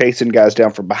effort chasing guys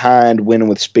down from behind, winning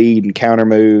with speed and counter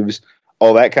moves,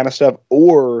 all that kind of stuff,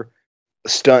 or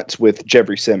stunts with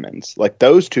Jeffrey Simmons. Like,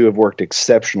 those two have worked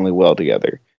exceptionally well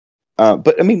together.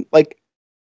 But I mean, like,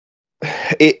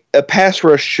 a pass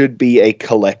rush should be a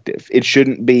collective. It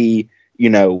shouldn't be,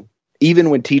 even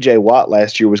when TJ Watt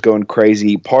last year was going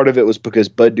crazy, part of it was because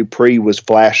Bud Dupree was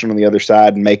flashing on the other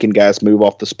side and making guys move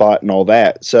off the spot and all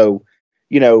that. So,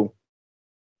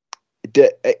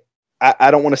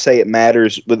 I don't want to say it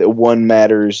matters, but one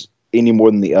matters any more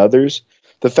than the others.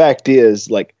 The fact is,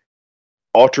 like,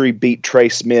 Autry beat Trey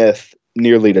Smith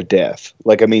nearly to death.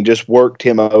 Like, I mean, just worked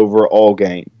him over all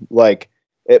game. Like,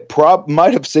 it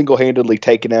might have single-handedly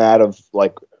taken him out of,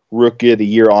 like, Rookie of the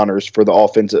Year honors for the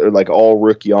offensive, or like all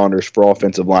rookie honors for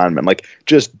offensive linemen. Like,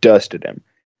 just dusted him.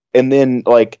 And then,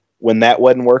 like, when that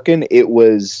wasn't working, it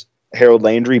was Harold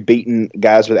Landry beating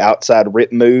guys with outside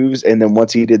rip moves, and then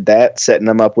once he did that, setting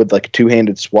them up with, like,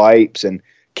 two-handed swipes and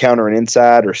countering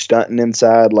inside or stunting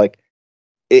inside. Like,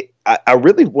 I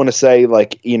really want to say,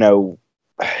 like,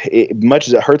 much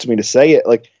as it hurts me to say it,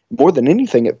 like, more than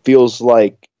anything, it feels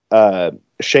like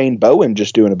Shane Bowen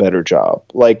just doing a better job.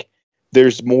 Like,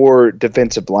 there's more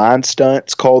defensive line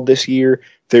stunts called this year.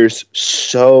 There's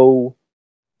so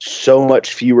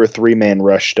much fewer three-man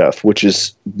rush stuff, which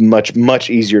is much, much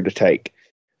easier to take.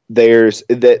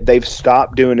 They've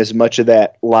stopped doing as much of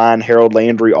that line Harold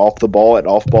Landry off the ball at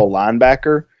off-ball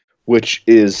linebacker, which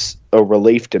is a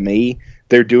relief to me.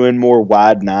 They're doing more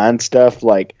wide nine stuff.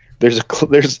 Like, there's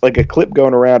like a clip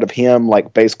going around of him,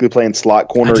 like, basically playing slot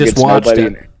corner against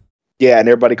nobody. Yeah, and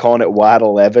everybody calling it wide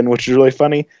 11, which is really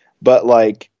funny. But,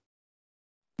 like,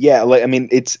 yeah, like, I mean,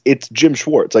 it's Jim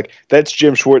Schwartz. Like, that's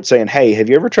Jim Schwartz saying, "Hey, have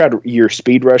you ever tried your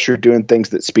speed rusher doing things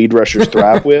that speed rushers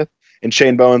thrive with?" And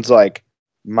Shane Bowen's like,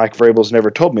 "Mike Vrabel's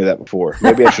never told me that before.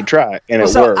 Maybe I should try it." And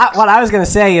it works. What I was going to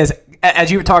say is,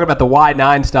 as you were talking about the wide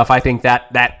nine stuff, I think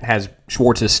that has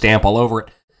Schwartz's stamp all over it.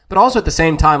 But also at the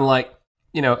same time, like,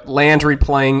 Landry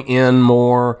playing in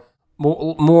more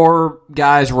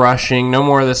guys rushing, no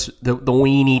more of this the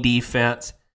weenie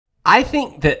defense. I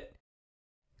think that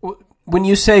when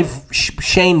you say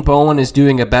Shane Bowen is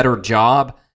doing a better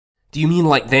job, do you mean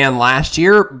like than last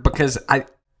year? Because I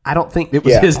don't think it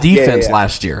was his defense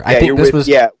last year. I think this was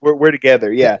we're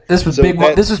together. Yeah, this was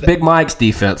this was Big Mike's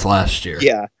defense last year.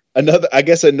 Yeah,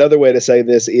 another way to say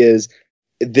this is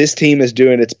this team is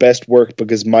doing its best work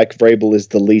because Mike Vrabel is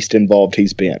the least involved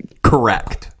he's been.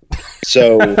 Correct.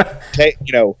 So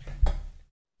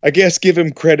I guess give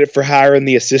him credit for hiring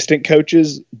the assistant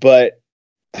coaches, but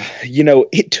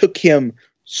it took him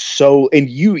and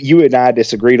you and I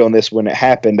disagreed on this when it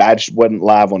happened. I just wasn't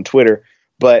live on Twitter,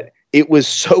 but it was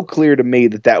so clear to me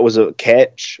that was a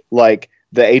catch. Like,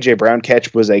 the A.J. Brown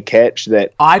catch was a catch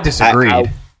that I disagreed.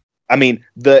 I mean,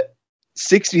 the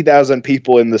 60,000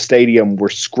 people in the stadium were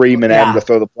screaming at him to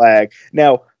throw the flag.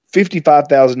 Now,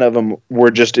 55,000 of them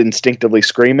were just instinctively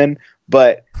screaming,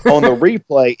 but on the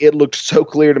replay, it looked so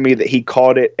clear to me that he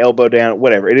caught it, elbow down,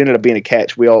 whatever. It ended up being a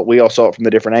catch. We all saw it from the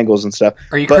different angles and stuff.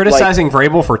 Are you criticizing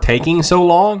Vrabel for taking so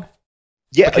long?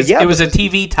 Yeah, it was a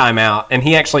TV timeout, and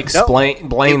he actually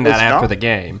blamed that after the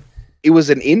game. It was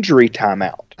an injury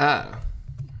timeout. Oh.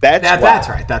 That's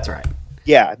right. That's right.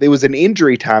 Yeah, there was an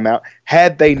injury timeout.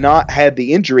 Had they not had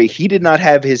the injury, he did not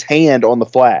have his hand on the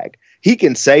flag. He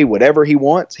can say whatever he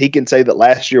wants. He can say that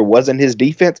last year wasn't his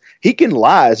defense. He can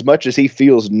lie as much as he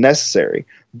feels necessary.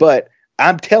 But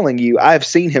I'm telling you, I've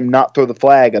seen him not throw the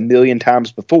flag a million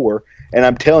times before, and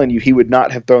I'm telling you he would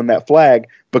not have thrown that flag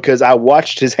because I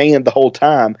watched his hand the whole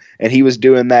time, and he was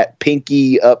doing that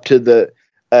pinky up to the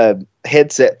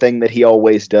headset thing that he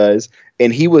always does,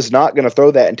 and he was not going to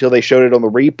throw that until they showed it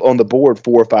on the board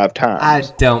 4 or 5 times.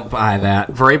 I don't buy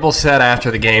that. Vrabel said after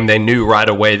the game they knew right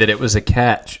away that it was a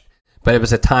catch. But it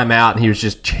was a timeout, and he was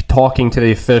just talking to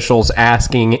the officials,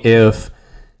 asking if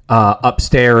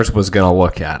upstairs was going to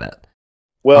look at it.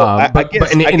 Well, I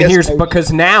guess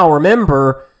because now,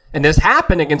 remember, and this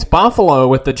happened against Buffalo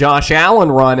with the Josh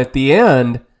Allen run at the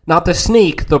end, not the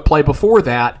sneak, the play before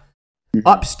that. Mm-hmm.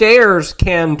 Upstairs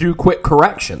can do quick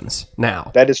corrections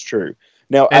now. That is true.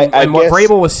 Now, and what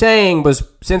Vrabel was saying was,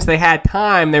 since they had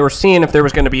time, they were seeing if there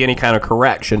was going to be any kind of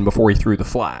correction before he threw the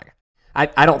flag.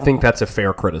 I don't think that's a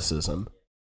fair criticism.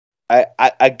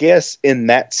 I guess in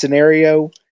that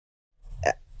scenario,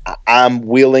 I'm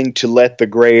willing to let the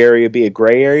gray area be a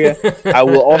gray area. I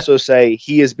will also say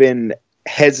he has been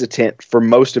hesitant for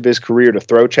most of his career to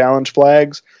throw challenge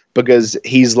flags because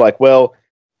he's like, well,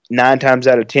 9 times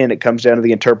out of 10, it comes down to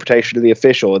the interpretation of the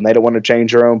official, and they don't want to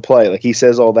change their own play. Like, he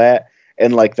says all that,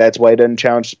 and like that's why he doesn't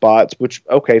challenge spots, which,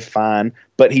 okay, fine.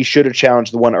 but he should have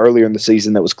challenged the one earlier in the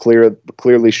season that was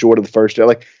clearly short of the first.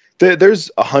 Like there's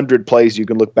 100 plays you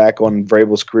can look back on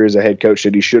Vrabel's career as a head coach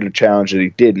that he should have challenged that he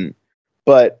didn't.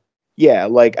 But yeah,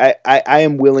 like I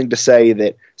am willing to say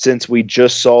that since we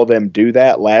just saw them do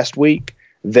that last week,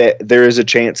 that there is a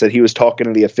chance that he was talking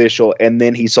to the official and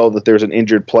then he saw that there's an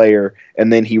injured player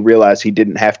and then he realized he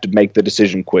didn't have to make the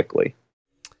decision quickly.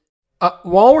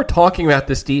 While we're talking about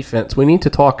this defense, we need to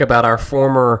talk about our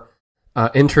former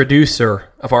introducer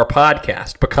of our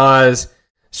podcast because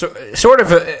sort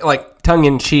of like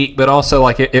tongue-in-cheek, but also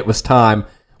like it was time.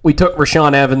 We took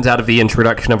Rashaan Evans out of the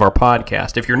introduction of our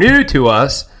podcast. If you're new to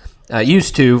us,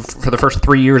 used to, for the first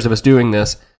 3 years of us doing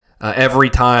this, every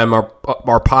time our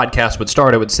podcast would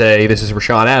start, it would say, "This is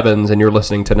Rashaan Evans, and you're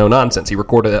listening to No Nonsense." He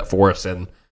recorded that for us in,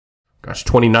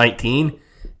 2019.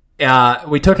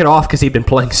 We took it off because he'd been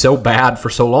playing so bad for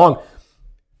so long.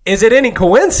 Is it any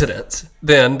coincidence,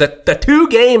 then, that the 2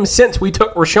 games since we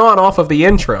took Rashaan off of the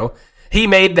intro, he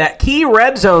made that key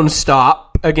red zone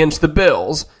stop against the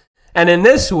Bills, and in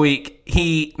this week,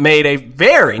 he made a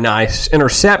very nice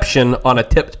interception on a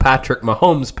tipped Patrick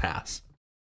Mahomes pass?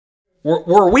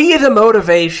 Were we the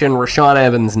motivation Rashaan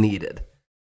Evans needed?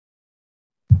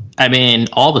 I mean,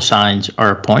 all the signs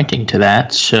are pointing to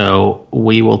that, so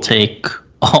we will take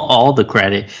all the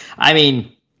credit. I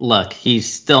mean, look, he's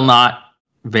still not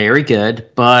very good,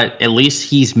 but at least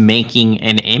he's making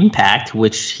an impact,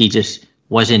 which he just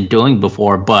wasn't doing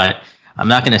before. But I'm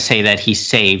not going to say that he's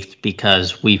saved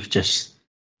because we've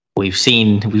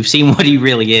seen what he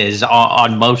really is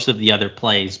on most of the other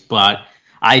plays. But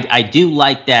I do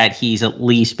like that he's at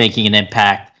least making an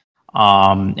impact,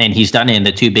 and he's done it in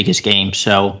the 2 biggest games.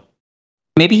 So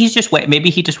maybe he just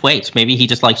waits. Maybe he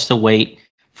just likes to wait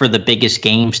for the biggest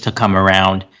games to come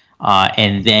around,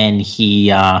 and then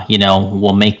he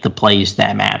will make the plays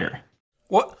that matter.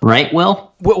 What? Right,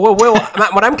 Will? Well, Will,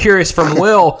 what I'm curious from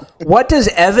Will, what does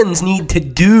Evans need to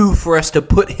do for us to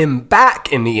put him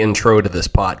back in the intro to this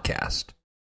podcast?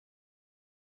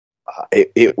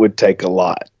 It would take a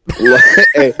lot.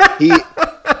 he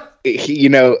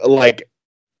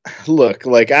look,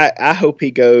 like I hope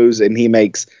he goes and he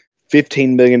makes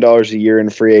 $15 million a year in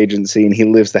free agency and he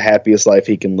lives the happiest life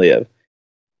he can live.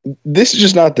 This is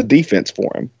just not the defense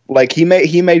for him. Like he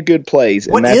made good plays.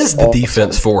 What is the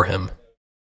defense for him?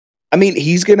 I mean,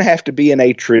 he's going to have to be in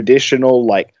a traditional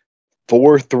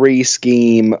 4-3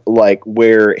 scheme, like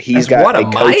where he's got a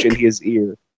coach in his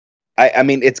ear. I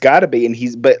mean, it's got to be,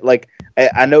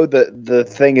 I know the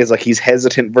thing is he's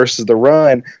hesitant versus the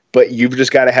run, but you've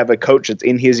just got to have a coach that's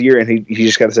in his ear, and he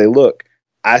just got to say, "Look,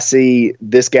 I see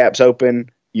this gap's open.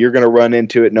 You're going to run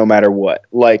into it no matter what."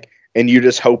 And you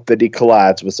just hope that he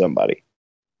collides with somebody.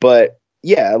 But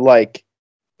yeah, I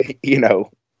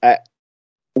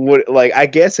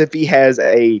guess if he has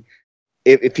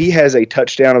a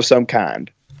touchdown of some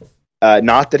kind,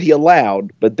 not that he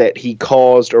allowed, but that he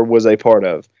caused or was a part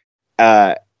of,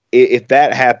 if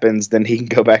that happens, then he can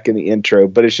go back in the intro.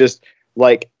 But it's just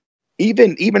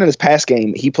even in his past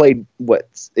game, he played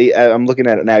I'm looking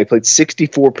at it now. He played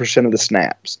 64% of the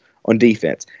snaps on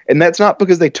defense, and that's not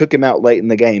because they took him out late in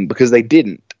the game, because they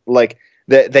didn't.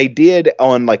 They did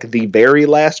on the very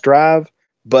last drive,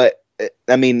 but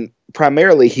I mean,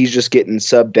 primarily he's just getting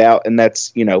subbed out, and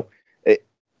that's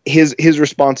his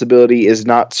responsibility is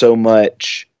not so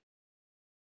much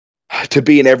to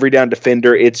be an every down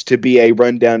defender, it's to be a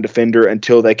run down defender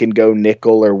until they can go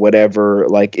nickel or whatever.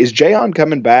 Is Jayon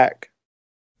coming back?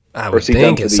 I would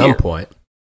think at some point.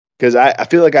 Because I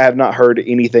feel like I have not heard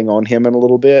anything on him in a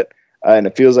little bit, and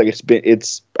it feels like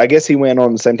it's I guess he went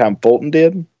on the same time Fulton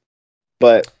did,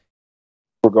 but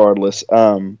regardless,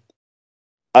 I'm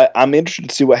interested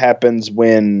to see what happens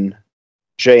when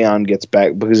Jayon gets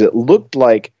back, because it looked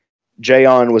like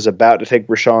Jayon was about to take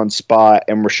Rashawn's spot,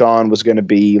 and Rashaan was going to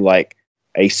be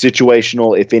a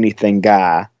situational, if anything,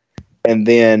 guy. And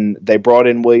then they brought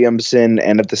in Williamson,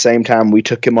 and at the same time, we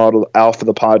took him out for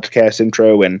the podcast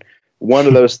intro, and one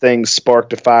of those things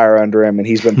sparked a fire under him, and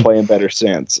he's been playing better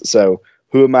since. So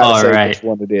who am I to say which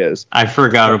one it is? I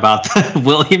forgot about the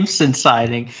Williamson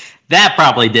signing. That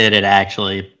probably did it,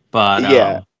 actually. But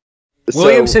yeah.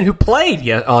 Williamson, who played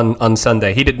on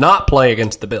Sunday. He did not play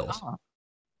against the Bills.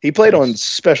 He played on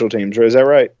special teams, right? Is that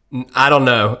right? I don't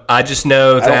know. I just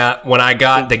know that when I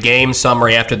got the game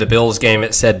summary after the Bills game,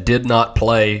 it said did not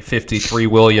play 53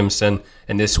 Williamson,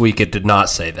 and this week it did not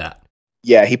say that.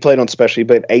 Yeah, he played on he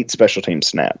played 8 special team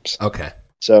snaps. Okay.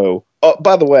 So,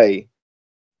 by the way,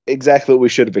 exactly what we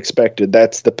should have expected.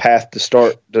 That's the path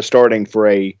to starting for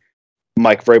a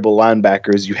Mike Vrabel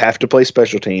linebacker is you have to play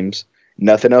special teams.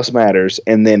 Nothing else matters.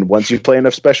 And then once you play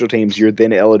enough special teams, you're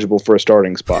then eligible for a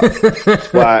starting spot.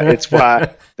 It's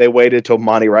why they waited till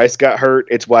Monty Rice got hurt.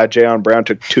 It's why Jayon Brown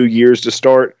took 2 years to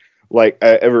start.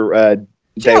 David Brown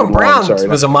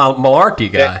was a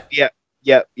malarkey guy.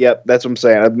 Yep. That's what I'm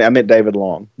saying. I meant David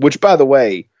Long. Which, by the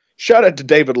way, shout out to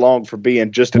David Long for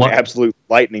being just an absolute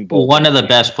lightning bolt. One of the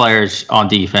best players on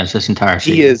defense this entire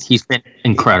season. He's been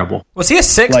incredible. Was he a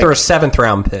 6th or a 7th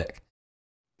round pick?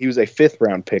 He was a 5th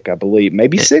round pick, I believe.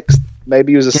 Maybe 6th.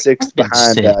 Maybe he was a 6th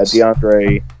behind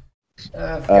DeAndre.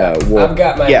 I've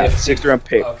got my 6th round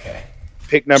pick. Okay.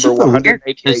 Pick number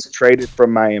 188, traded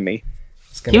from Miami.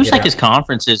 He was like his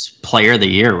conference's player of the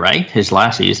year, right? His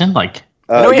last season, he had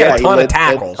a ton of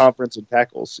tackles. Led the conference in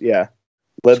tackles. Yeah,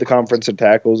 led the conference in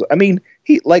tackles. I mean,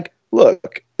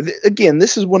 again,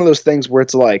 this is one of those things where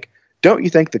it's like, don't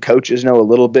you think the coaches know a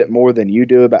little bit more than you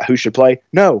do about who should play?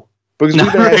 No. Because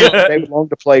we've been having David Long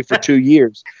to play for 2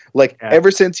 years. Ever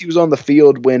since he was on the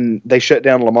field when they shut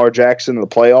down Lamar Jackson in the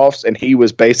playoffs, and he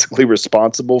was basically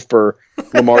responsible for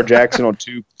Lamar Jackson on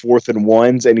 2 4th and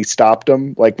 1s, and he stopped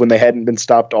them when they hadn't been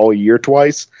stopped all year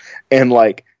twice. And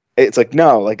it's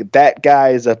that guy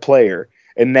is a player.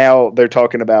 And now they're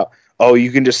talking about, oh,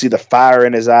 you can just see the fire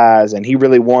in his eyes, and he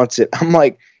really wants it. I'm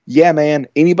like, yeah, man,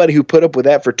 anybody who put up with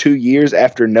that for 2 years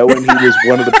after knowing he was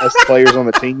one of the best players on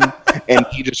the team and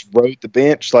he just rode the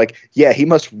bench, he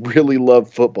must really love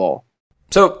football.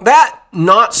 So that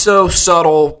not so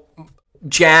subtle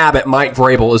jab at Mike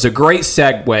Vrabel is a great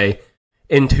segue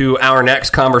into our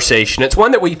next conversation. It's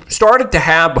one that we started to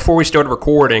have before we started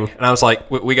recording, and I was like,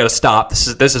 we got to stop.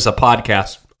 This is a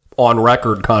podcast on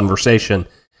record conversation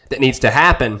that needs to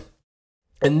happen.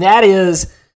 And that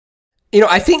is,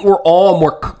 I think we're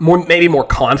all maybe more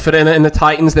confident in the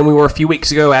Titans than we were a few weeks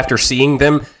ago after seeing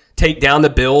them take down the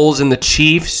Bills and the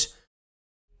Chiefs.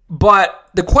 But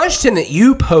the question that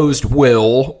you posed,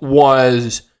 Will,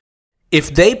 was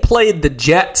if they played the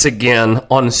Jets again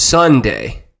on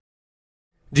Sunday,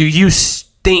 do you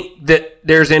think that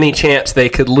there's any chance they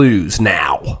could lose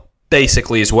now?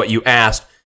 Basically is what you asked.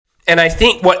 And I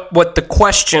think what the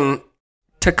question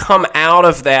to come out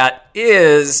of that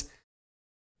is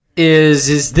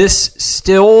this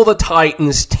still the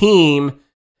Titans team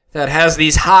that has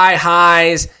these high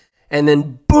highs and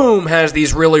then boom has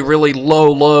these really, really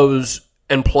low lows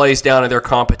and plays down to their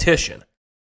competition?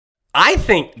 I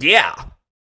think, yeah.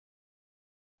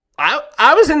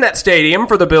 I was in that stadium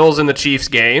for the Bills and the Chiefs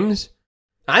games.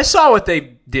 I saw what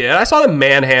they did. I saw them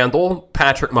manhandle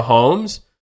Patrick Mahomes.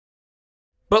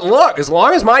 But look, as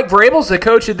long as Mike Vrabel's the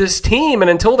coach of this team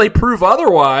and until they prove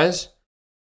otherwise,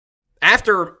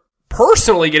 after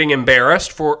personally getting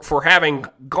embarrassed for having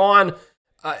gone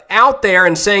out there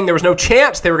and saying there was no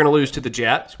chance they were going to lose to the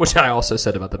Jets, which I also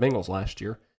said about the Bengals last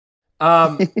year.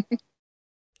 I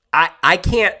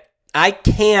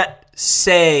can't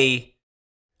say,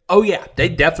 oh yeah, they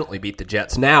definitely beat the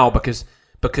Jets now because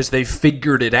they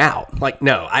figured it out.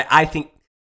 No, I think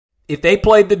if they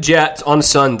played the Jets on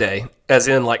Sunday, as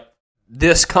in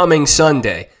this coming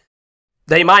Sunday,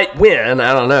 they might win.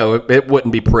 I don't know. It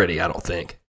wouldn't be pretty, I don't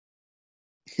think.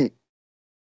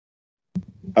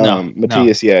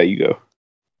 Matthias, yeah, you go.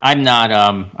 I'm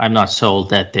not sold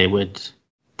that they would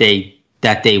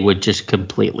just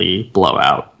completely blow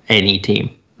out any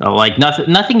team.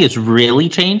 Nothing has really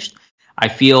changed. I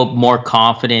feel more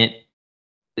confident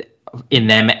in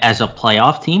them as a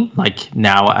playoff team. I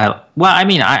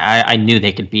knew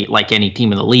they could beat any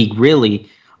team in the league, really.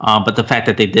 But the fact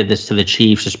that they did this to the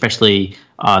Chiefs, especially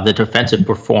the defensive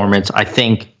performance, I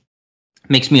think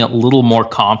makes me a little more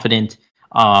confident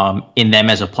in them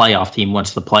as a playoff team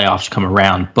once the playoffs come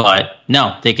around. But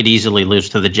no, they could easily lose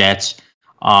to the Jets.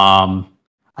 I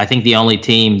think the only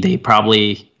team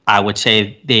I would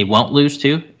say they won't lose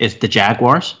to is the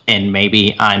Jaguars. And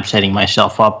maybe I'm setting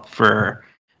myself up for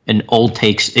an old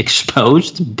takes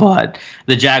exposed, but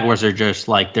the Jaguars are just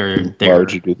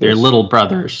they're little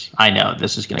brothers. I know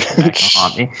this is going to come back and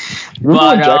haunt me. Remember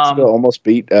when Jacksonville almost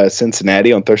beat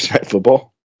Cincinnati on Thursday Night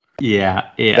Football? Yeah.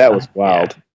 That was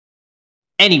wild. Yeah.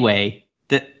 Anyway,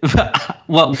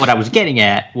 what I was getting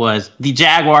at was the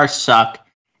Jaguars suck,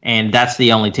 and that's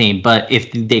the only team. But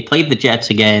if they played the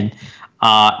Jets again,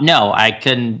 no, I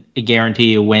couldn't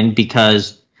guarantee a win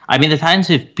because, the Titans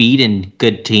have beaten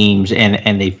good teams,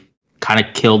 and they've kind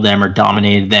of killed them or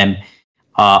dominated them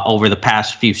over the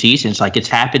past few seasons. It's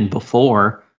happened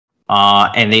before,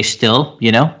 and they still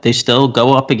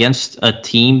go up against a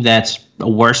team that's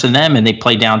worse than them, and they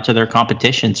play down to their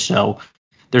competition. So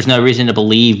there's no reason to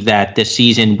believe that this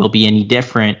season will be any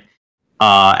different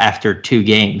after 2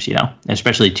 games,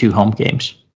 especially 2 home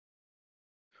games.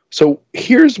 So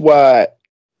here's why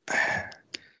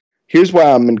here's why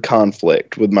I'm in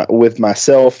conflict with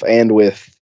myself and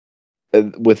with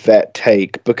that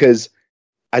take, because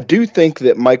I do think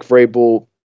that Mike Vrabel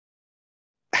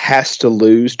has to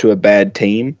lose to a bad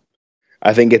team.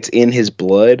 I think it's in his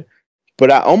blood,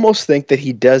 but I almost think that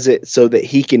he does it so that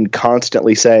he can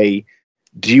constantly say,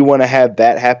 do you want to have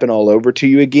that happen all over to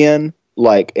you again?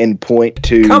 Like, and point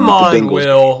to come on, the Bengals.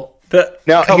 Will.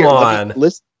 Now, come here, on.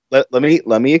 Let me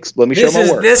show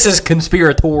my work. This is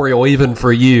conspiratorial even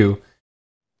for you.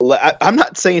 I'm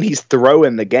not saying he's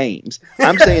throwing the games.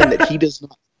 I'm saying that he does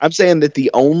not. I'm saying that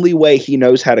the only way he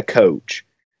knows how to coach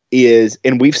is,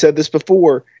 and we've said this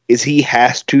before, is he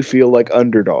has to feel like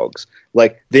underdogs.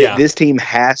 Like this team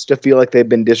has to feel like they've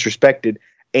been disrespected,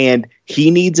 and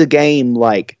he needs a game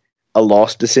like a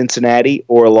loss to Cincinnati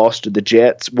or a loss to the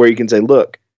Jets where you can say,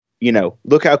 look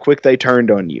how quick they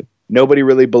turned on you. Nobody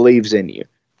really believes in you.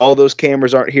 All those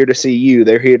cameras aren't here to see you.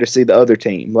 They're here to see the other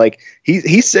team. Like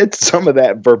he said some of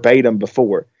that verbatim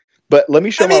before. But let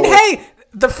me show hey,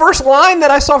 the first line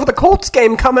that I saw for the Colts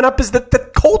game coming up is that the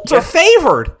Colts are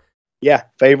favored. Yeah,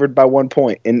 favored by 1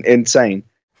 point. Insane.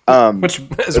 That's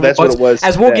what it was.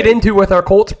 As we'll get into with our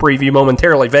Colts preview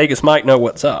momentarily, Vegas might know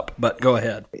what's up, but go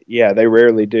ahead. Yeah, they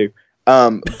rarely do.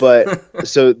 But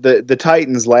so the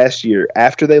Titans last year,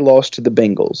 after they lost to the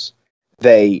Bengals,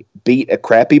 they beat a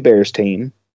crappy Bears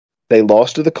team. They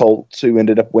lost to the Colts, who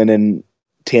ended up winning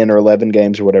 10 or 11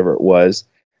 games or whatever it was.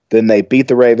 Then they beat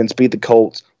the Ravens, beat the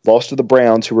Colts, lost to the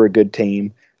Browns, who were a good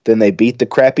team. Then they beat the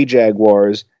crappy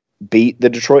Jaguars, beat the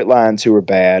Detroit Lions, who were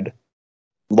bad,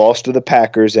 lost to the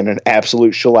Packers in an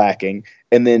absolute shellacking,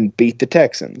 and then beat the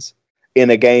Texans in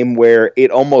a game where it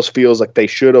almost feels like they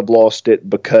should have lost it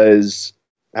because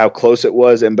how close it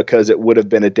was and because it would have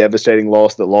been a devastating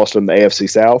loss that lost them the AFC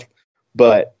South.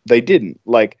 But they didn't.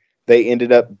 Like, they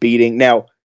ended up beating. Now,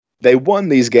 they won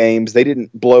these games. They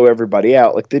didn't blow everybody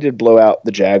out. Like, they did blow out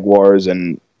the Jaguars,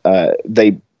 and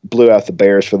they blew out the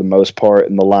Bears for the most part,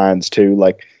 and the Lions too.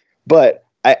 Like, but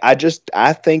I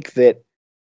think that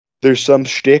there's some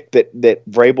shtick that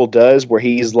Vrabel does where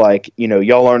he's like,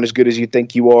 y'all aren't as good as you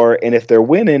think you are, and if they're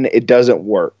winning, it doesn't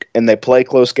work, and they play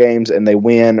close games and they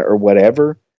win or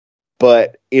whatever.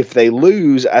 But if they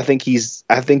lose, I think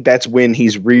that's when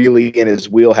he's really in his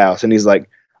wheelhouse, and he's like,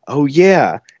 oh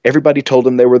yeah, everybody told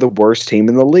him they were the worst team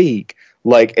in the league.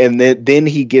 Like, and then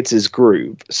he gets his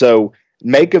groove. So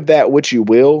make of that what you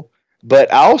will.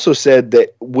 But I also said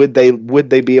that would they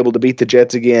be able to beat the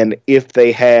Jets again if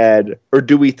they had, or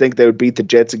do we think they would beat the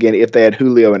Jets again if they had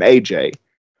Julio and AJ?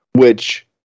 Which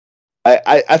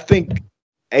I think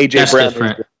AJ That's Brown.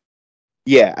 Different.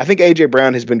 Yeah, I think AJ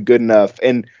Brown has been good enough,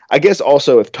 and I guess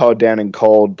also if Todd Downing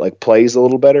called plays a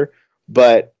little better.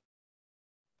 But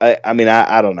I mean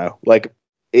I don't know. Like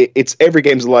it's every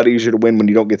game's a lot easier to win when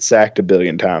you don't get sacked a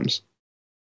billion times.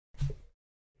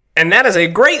 And that is a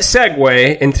great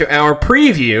segue into our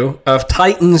preview of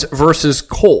Titans versus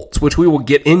Colts, which we will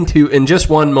get into in just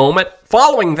one moment.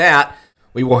 Following that,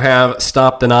 we will have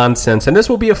Stop the Nonsense, and this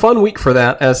will be a fun week for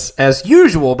that, as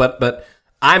usual. But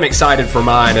I'm excited for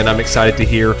mine, and I'm excited to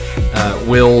hear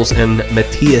Will's and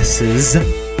Matthias's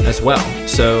as well.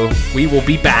 So we will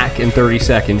be back in 30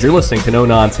 seconds. You're listening to No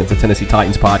Nonsense, a Tennessee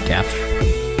Titans podcast.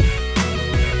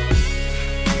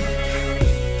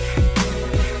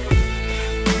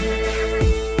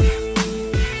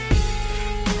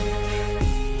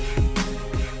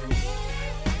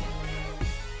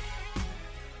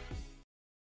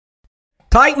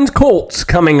 Titans-Colts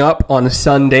coming up on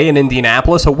Sunday in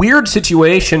Indianapolis. A weird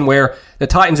situation where the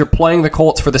Titans are playing the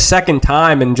Colts for the second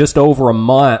time in just over a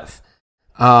month.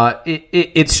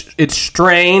 It's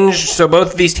strange. So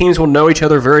both of these teams will know each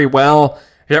other very well.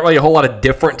 There's not really a whole lot of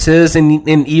differences in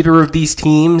either of these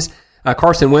teams.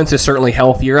 Carson Wentz is certainly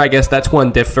healthier. I guess that's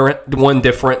one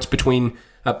difference between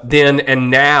then and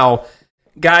now.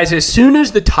 Guys, as soon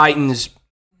as the Titans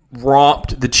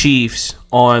romped the Chiefs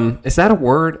on, is that a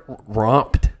word?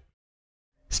 Romped?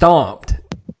 Stomped.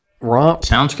 Romped?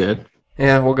 Sounds good.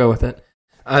 Yeah, we'll go with it.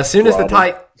 As soon as the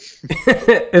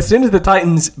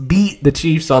Titans beat the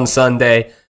Chiefs on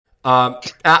Sunday,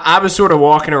 I was sort of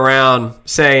walking around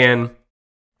saying,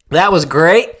 that was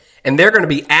great, and they're going to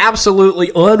be absolutely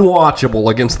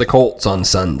unwatchable against the Colts on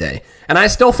Sunday. And I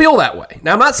still feel that way.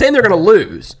 Now, I'm not saying they're going to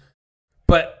lose,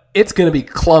 but it's going to be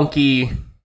clunky,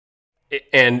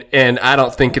 and I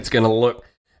don't think it's going to look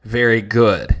very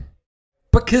good.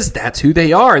 Because that's who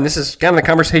they are, and this is kind of the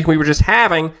conversation we were just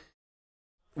having.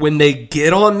 When they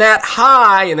get on that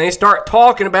high and they start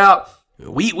talking about,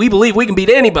 we believe we can beat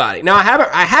anybody. Now, I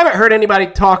haven't heard anybody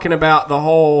talking about the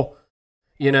whole,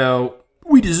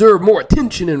 we deserve more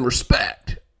attention and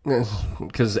respect.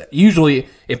 because usually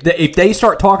if they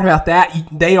start talking about that,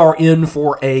 they are in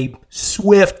for a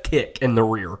swift kick in the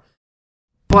rear.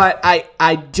 But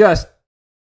I just,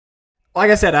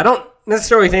 like I said, I don't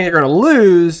necessarily think they're going to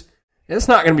lose. It's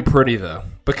not going to be pretty, though,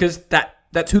 because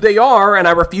that's who they are, and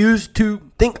I refuse to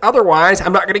think otherwise.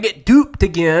 I'm not going to get duped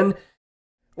again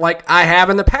like I have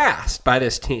in the past by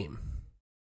this team.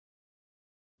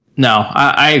 No,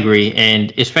 I agree,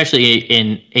 and especially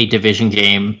in a division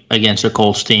game against a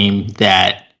Colts team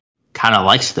that kind of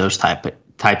likes those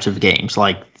types of games.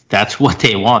 Like, that's what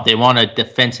they want. They want a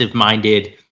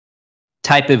defensive-minded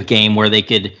type of game where they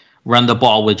could run the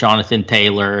ball with Jonathan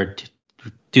Taylor,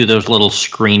 do those little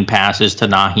screen passes to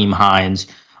Nyheim Hines,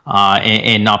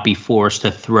 and not be forced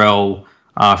to throw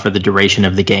for the duration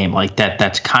of the game. Like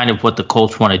that's kind of what the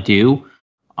Colts want to do.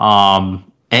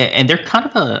 And they're kind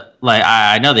of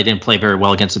I know they didn't play very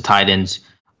well against the Titans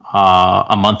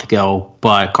a month ago,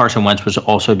 but Carson Wentz was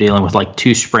also dealing with like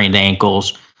 2 sprained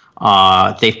ankles.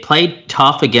 They've played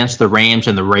tough against the Rams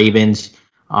and the Ravens,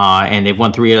 and they've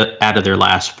won 3 out of their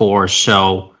last 4.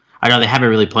 So I know they haven't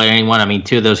really played anyone. I mean,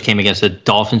 2 of those came against the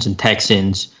Dolphins and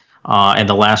Texans, and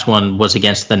the last one was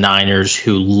against the Niners,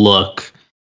 who look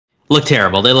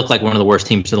terrible. They look like one of the worst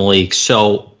teams in the league.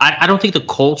 So I don't think the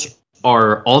Colts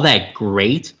are all that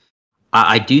great.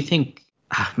 I do think,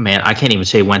 man, I can't even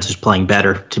say Wentz is playing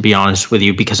better, to be honest with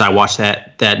you, because I watched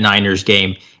that Niners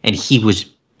game, and he was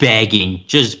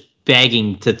just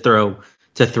begging to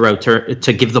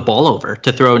give the ball over,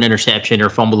 to throw an interception or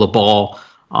fumble the ball.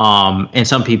 And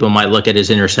some people might look at his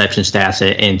interception stats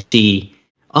and see,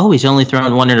 oh, he's only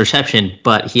thrown 1 interception,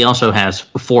 but he also has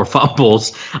 4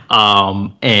 fumbles.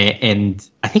 And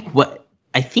I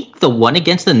think the one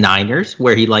against the Niners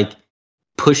where he like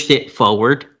pushed it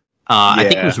forward, I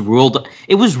think it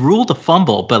was ruled a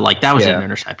fumble, but like that was an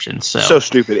interception. So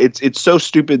stupid. It's so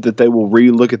stupid that they will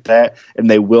relook at that and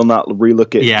they will not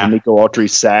relook at Nico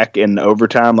Autry's sack in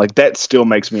overtime. Like that still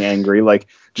makes me angry. Like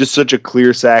just such a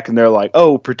clear sack, and they're like,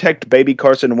 "Oh, protect baby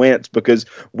Carson Wentz because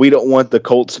we don't want the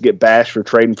Colts to get bashed for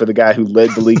trading for the guy who led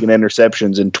the league in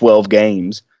interceptions in 12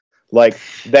 games." Like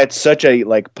that's such a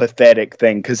like pathetic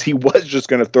thing because he was just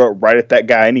going to throw it right at that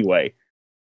guy anyway.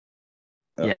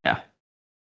 Yeah.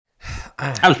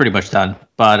 I was pretty much done,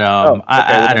 but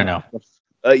I don't know.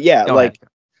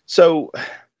 So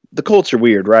the Colts are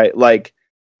weird, right? Like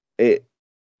they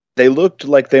looked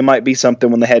like they might be something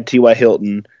when they had T.Y.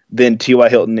 Hilton. Then T.Y.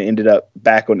 Hilton ended up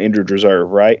back on injured reserve,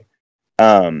 right?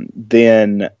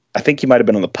 Then I think he might have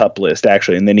been on the PUP list,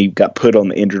 actually, and then he got put on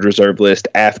the injured reserve list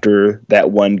after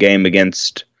that one game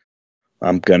against,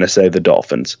 I'm going to say, the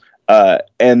Dolphins.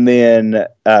 And then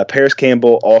Paris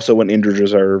Campbell also went injured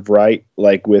reserve, right?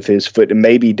 Like with his foot, and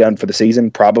maybe done for the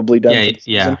season, probably done for the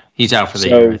season. He's out for the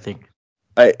year, I think.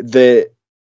 I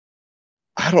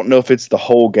don't know if it's the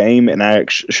whole game, and I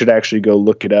should actually go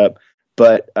look it up,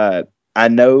 but I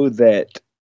know that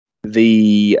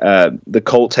the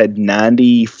Colts had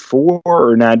 94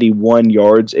 or 91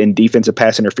 yards in defensive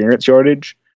pass interference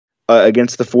yardage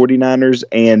against the 49ers,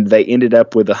 and they ended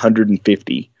up with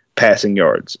 150 passing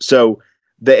yards. So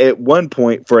at one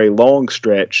point, for a long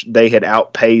stretch, they had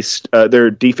outpaced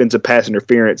their defensive pass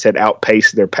interference had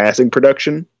outpaced their passing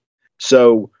production.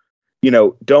 So,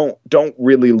 don't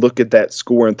really look at that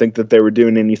score and think that they were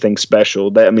doing anything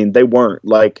special. They weren't.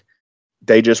 Like,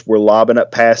 they just were lobbing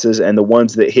up passes, and the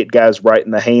ones that hit guys right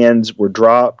in the hands were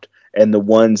dropped, and the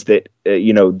ones that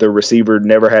the receiver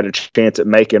never had a chance at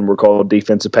making were called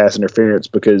defensive pass interference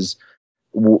because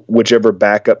whichever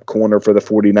backup corner for the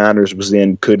 49ers was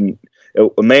in couldn't.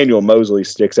 Emmanuel Mosley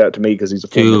sticks out to me because he's a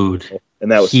dude,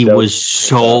 and that was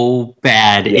so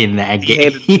bad in that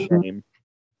game.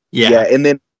 Yeah, and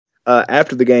then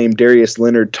after the game, Darius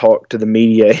Leonard talked to the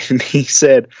media, and he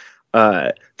said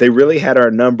they really had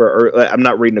our number. I'm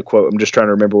not reading a quote. I'm just trying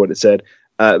to remember what it said.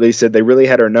 They said they really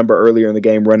had our number earlier in the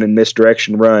game running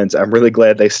misdirection runs. I'm really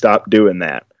glad they stopped doing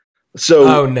that.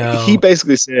 So he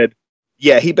basically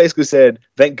said,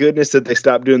 thank goodness that they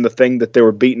stopped doing the thing that they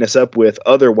were beating us up with.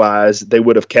 Otherwise, they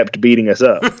would have kept beating us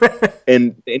up.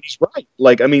 and he's right.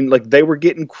 They were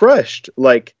getting crushed.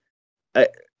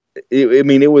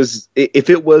 It was, if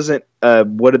it wasn't,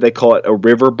 what did they call it? A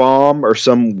river bomb or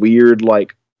some weird,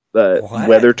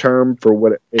 weather term for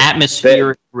what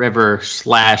atmospheric river /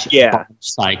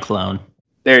 cyclone.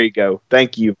 There you go.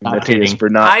 Thank you, Matthias, for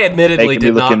not. I admittedly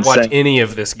did not watch any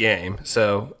of this game,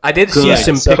 so I did see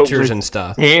some pictures and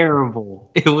stuff.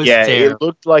 Terrible. It was terrible. It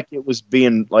looked like it was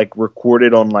being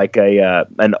recorded on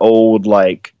an old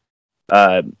the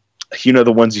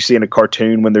ones you see in a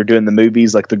cartoon when they're doing the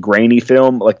movies, like the grainy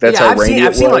film. That's how rainy it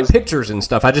was. I've seen pictures and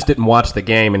stuff. I just didn't watch the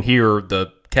game and hear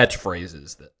the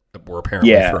catchphrases that were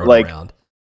apparently thrown around.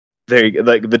 There you go.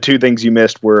 Like the two things you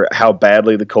missed were how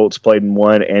badly the Colts played in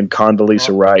one, and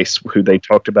Condoleezza Rice, who they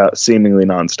talked about seemingly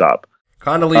nonstop.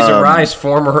 Condoleezza Rice,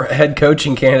 former head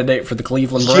coaching candidate for the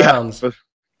Cleveland Browns. Yeah,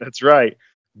 that's right.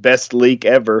 Best leak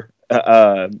ever.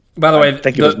 By the way,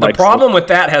 the problem with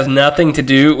that has nothing to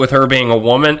do with her being a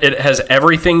woman. It has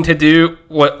everything to do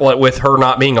with her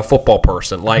not being a football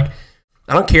person. Like,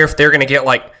 I don't care if they're going to get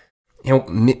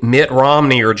Mitt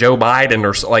Romney or Joe Biden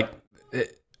or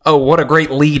oh, what a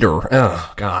great leader.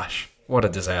 Oh gosh, what a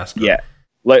disaster. Yeah.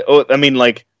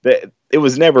 It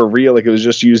was never real. Like, it was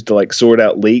just used to sort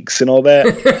out leaks and all that.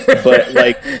 But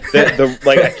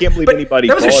I can't believe anybody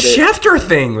bought it. That was a Schefter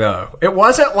thing, though. It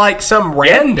wasn't like some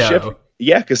rando.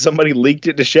 Yeah, because somebody leaked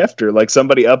it to Schefter, like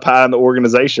somebody up high in the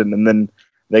organization, and then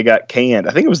they got canned.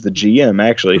 I think it was the GM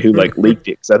actually who leaked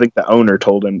it, because I think the owner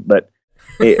told him. But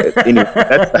anyway,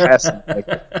 that's the hassle.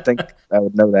 I think I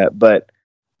would know that. But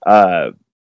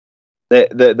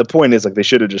the point is, they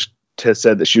should have just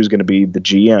said that she was going to be the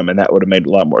GM, and that would have made a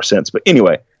lot more sense. But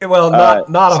anyway, well,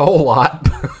 not a whole lot.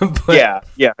 But.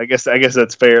 Yeah. I guess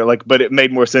that's fair. But it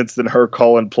made more sense than her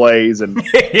calling plays and.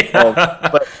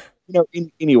 But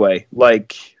anyway,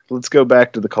 let's go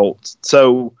back to the Colts.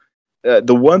 So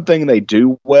the one thing they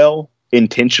do well,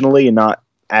 intentionally and not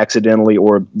accidentally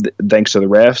or thanks to the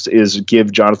refs, is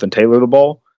give Jonathan Taylor the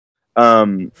ball.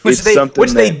 Which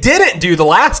they didn't do the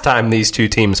last time these two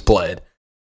teams played.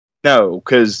 No,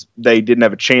 because they didn't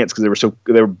have a chance because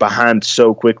they were behind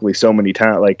so quickly so many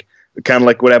times, kind of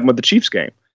like what happened with the Chiefs game.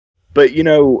 But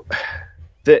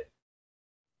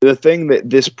the thing that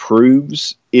this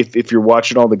proves, if you're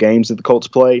watching all the games that the Colts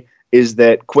play, is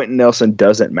that Quentin Nelson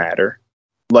doesn't matter.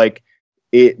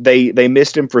 They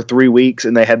missed him for 3 weeks,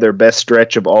 and they had their best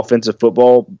stretch of offensive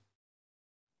football.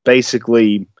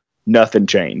 Basically, nothing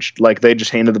changed. They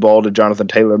just handed the ball to Jonathan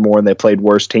Taylor more, and they played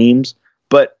worse teams.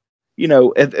 But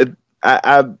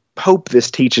I hope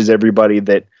this teaches everybody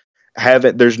that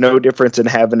there's no difference in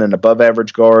having an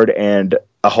above-average guard and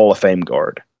a Hall of Fame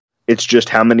guard. It's just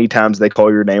how many times they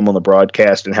call your name on the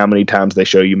broadcast and how many times they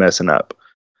show you messing up.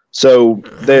 So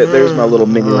there's my little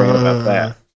mini rant about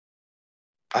that.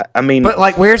 I mean,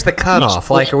 but where's the cutoff?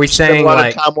 Are we saying a lot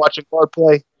of time watching guard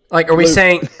play? Are we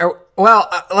saying?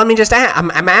 Let me just ask.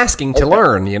 I'm asking to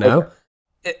learn. Okay.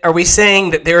 Are we saying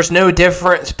that there's no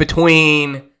difference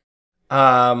between,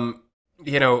 Roger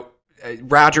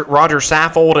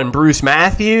Saffold and Bruce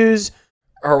Matthews?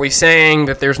 Are we saying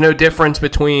that there's no difference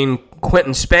between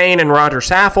Quentin Spain and Roger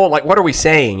Saffold? What are we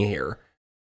saying here?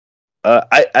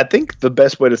 I think the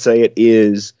best way to say it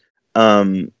is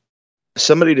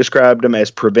somebody described them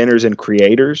as preventers and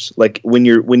creators. When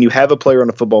you have a player on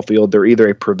a football field, they're either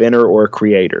a preventer or a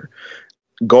creator.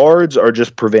 Guards are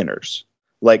just preventers.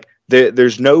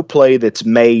 There's no play that's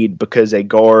made because a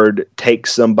guard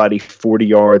takes somebody 40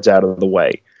 yards out of the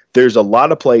way. There's a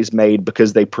lot of plays made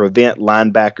because they prevent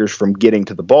linebackers from getting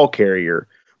to the ball carrier,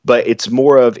 but it's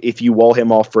more of, if you wall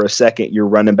him off for a second, your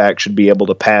running back should be able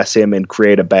to pass him and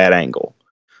create a bad angle.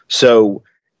 So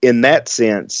in that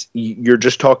sense, you're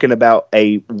just talking about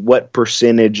what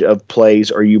percentage of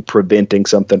plays are you preventing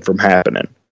something from happening?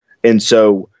 And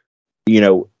so,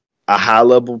 a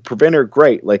high-level preventer,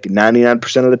 great.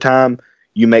 99% of the time,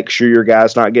 you make sure your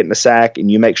guy's not getting a sack and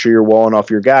you make sure you're walling off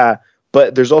your guy.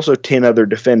 But there's also 10 other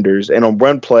defenders. And on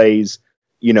run plays,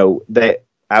 that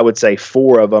I would say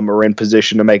 4 of them are in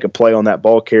position to make a play on that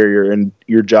ball carrier, and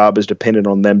your job is dependent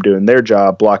on them doing their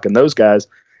job, blocking those guys.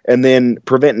 And then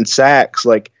preventing sacks,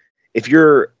 if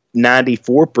you're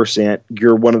 94%,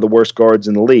 you're one of the worst guards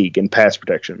in the league in pass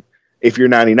protection. If you're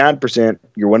 99%,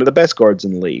 you're one of the best guards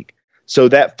in the league. So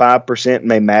that 5%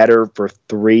 may matter for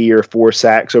 3 or 4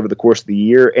 sacks over the course of the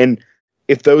year. And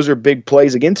if those are big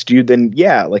plays against you, then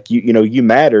yeah, you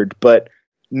mattered, but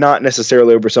not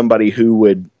necessarily over somebody who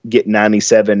would get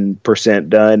 97%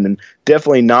 done, and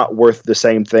definitely not worth the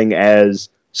same thing as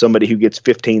somebody who gets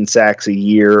 15 sacks a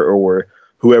year, or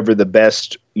whoever the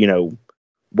best,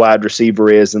 wide receiver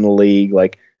is in the league.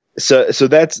 So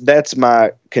that's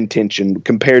my contention.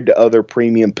 Compared to other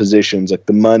premium positions,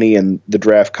 the money and the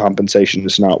draft compensation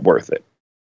is not worth it.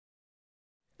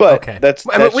 But okay.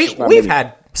 We've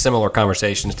had similar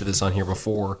conversations to this on here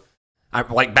before.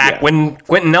 When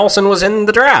Quentin Nelson was in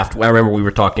the draft, I remember we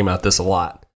were talking about this a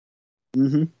lot.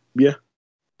 Mm-hmm. Yeah,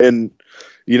 and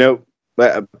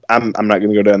I'm not going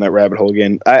to go down that rabbit hole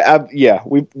again.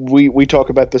 We talk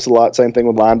about this a lot. Same thing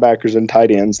with linebackers and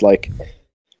tight ends.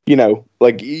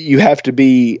 You have to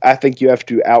be. I think you have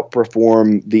to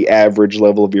outperform the average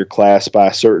level of your class by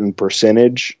a certain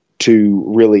percentage to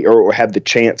really, or have the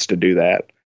chance to do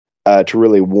that, to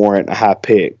really warrant a high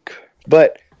pick.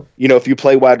 But if you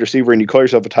play wide receiver and you call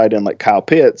yourself a tight end like Kyle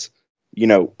Pitts,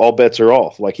 all bets are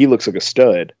off. Like, he looks like a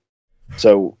stud.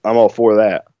 So I'm all for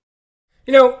that.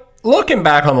 Looking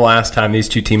back on the last time these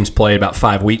two teams played about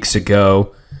 5 weeks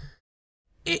ago,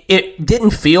 it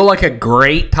didn't feel like a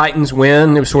great Titans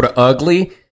win. It was sort of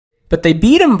ugly. But they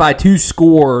beat them by 2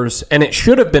 scores, and it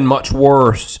should have been much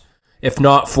worse if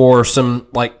not for some,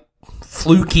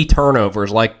 fluky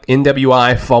turnovers, like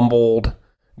NWI fumbled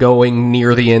going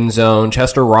near the end zone.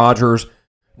 Chester Rogers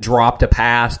dropped a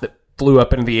pass that flew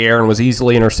up into the air and was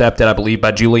easily intercepted, I believe,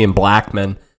 by Julian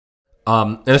Blackmon.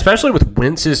 And especially with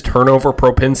Wentz's turnover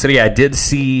propensity, I did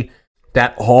see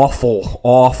that awful,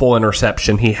 awful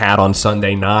interception he had on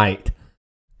Sunday night.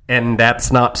 And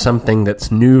that's not something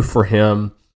that's new for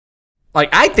him.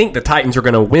 I think the Titans are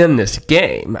going to win this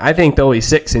game. I think they'll be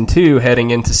 6-2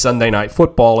 heading into Sunday Night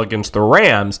Football against the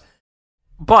Rams.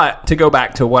 But to go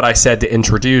back to what I said to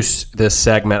introduce this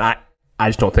segment, I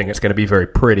just don't think it's going to be very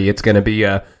pretty. It's going to be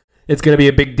a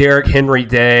big Derrick Henry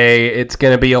day. It's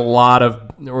going to be a lot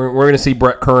of. We're going to see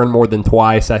Brett Kern more than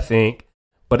twice, I think.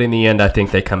 But in the end, I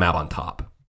think they come out on top.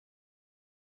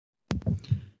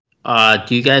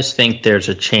 Do you guys think there's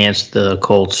a chance the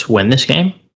Colts win this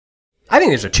game? I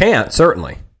think there's a chance,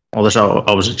 certainly. Well, there's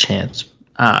always a chance.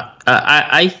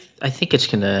 I think it's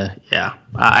gonna. Yeah,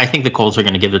 I think the Colts are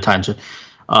going to give the Titans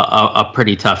a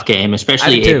pretty tough game,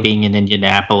 especially it being in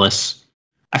Indianapolis.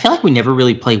 I feel like we never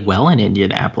really play well in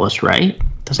Indianapolis, right?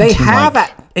 They have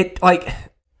it.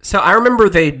 So I remember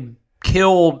they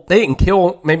didn't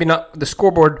kill. Maybe not the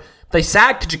scoreboard. They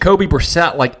sacked Jacoby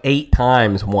Brissett 8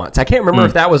 times once. I can't remember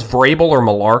if that was Vrabel or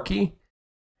Malarkey.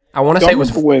 I want to say it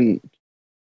was when.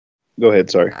 Go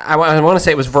ahead, sorry. I want to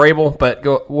say it was Vrabel, but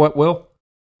what, Will?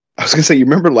 I was going to say, you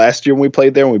remember last year when we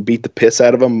played there and we beat the piss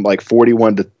out of them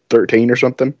 41-13 or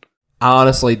something? I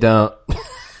honestly don't.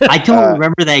 I don't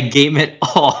remember that game at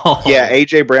all. Yeah,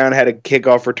 A.J. Brown had a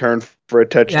kickoff return for a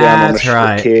touchdown on a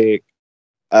short kick.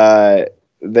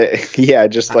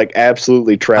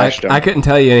 Absolutely trashed them. I couldn't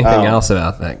tell you anything else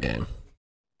about that game.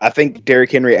 I think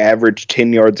Derrick Henry averaged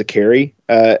 10 yards a carry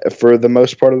for the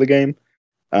most part of the game.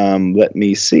 Let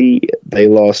me see. They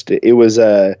lost it. It was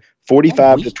a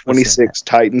 45-26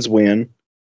 Titans win.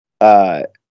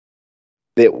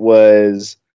 It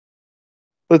was,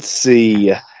 let's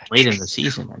see. Late in the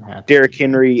season. Derrick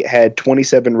Henry had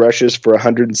 27 rushes for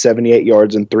 178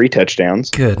 yards and 3 touchdowns.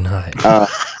 Good night.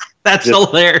 That's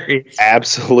hilarious.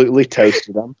 Absolutely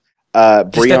toasted them.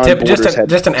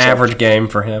 Just an average game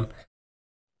for him.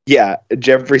 Yeah,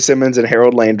 Jeffrey Simmons and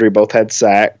Harold Landry both had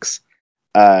sacks.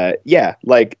 They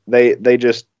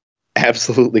just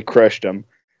absolutely crushed them.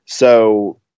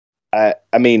 So,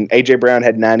 A.J. Brown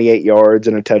had 98 yards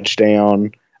and a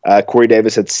touchdown. Corey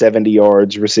Davis had 70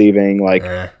 yards receiving.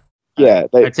 I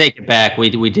take it back. We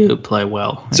do play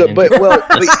well. So,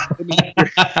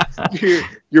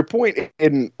 your point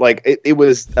in it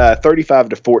was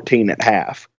 35-14 at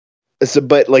half. So,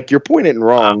 but your point isn't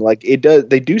wrong.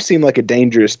 They do seem like a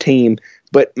dangerous team.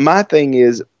 But my thing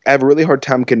is, I have a really hard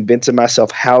time convincing myself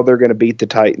how they're going to beat the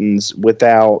Titans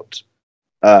without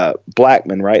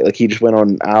Blackmon, right? He just went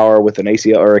on IR with an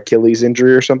ACL or Achilles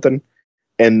injury or something.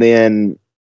 And then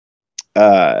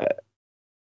they've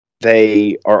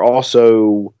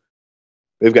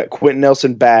got Quentin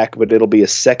Nelson back, but it'll be a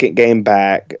second game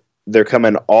back. They're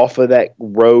coming off of that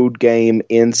road game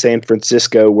in San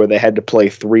Francisco where they had to play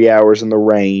 3 hours in the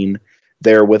rain.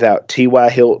 They're without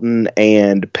T.Y. Hilton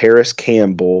and Paris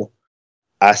Campbell.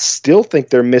 I still think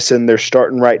they're missing their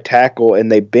starting right tackle,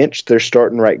 and they benched their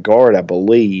starting right guard, I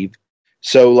believe.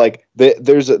 So,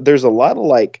 there's a lot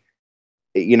of,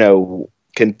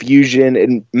 confusion,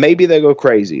 and maybe they go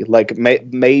crazy.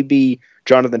 Maybe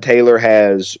Jonathan Taylor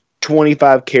has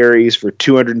 25 carries for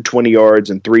 220 yards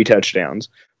and 3 touchdowns.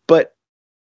 But,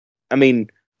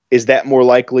 is that more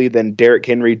likely than Derrick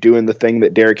Henry doing the thing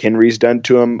that Derrick Henry's done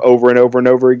to him over and over and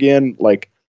over again?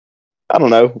 I don't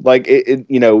know.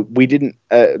 We didn't.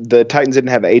 The Titans didn't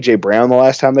have A.J. Brown the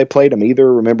last time they played him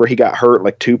either. Remember, he got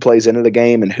hurt 2 plays into the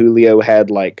game, and Julio had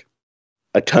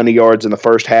a ton of yards in the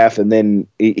first half, and then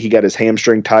he got his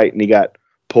hamstring tight, and he got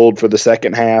pulled for the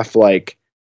second half. I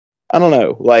don't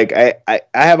know. I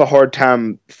have a hard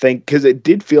time because it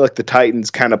did feel like the Titans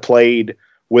kind of played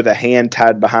with a hand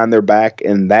tied behind their back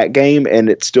in that game, and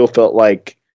it still felt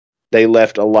like they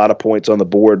left a lot of points on the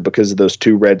board because of those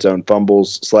 2 red zone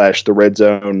fumbles / the red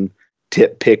zone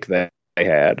tip pick that they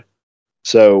had.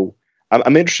 So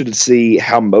I'm interested to see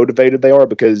how motivated they are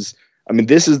because,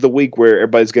 this is the week where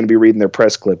everybody's going to be reading their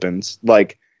press clippings.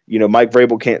 Mike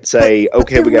Vrabel can't say,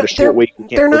 okay, we got a short week.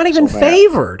 They're not even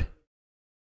favored.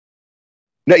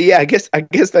 No, yeah, I guess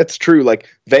that's true. Like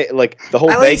the whole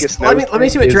Vegas. Let me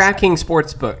see what DraftKings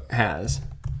Sportsbook has.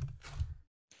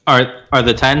 Are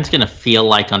the Titans going to feel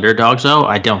like underdogs, though?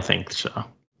 I don't think so.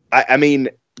 I mean,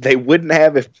 they wouldn't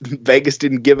have if Vegas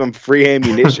didn't give them free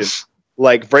ammunition.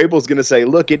 Like, Vrabel's going to say,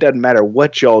 look, it doesn't matter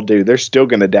what y'all do. They're still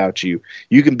going to doubt you.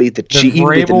 You can beat the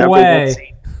number one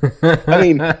seed. I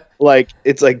mean, like,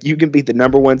 it's like you can beat the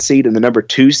number 1 seed and the number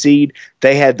 2 seed.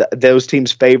 They had those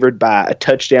teams favored by a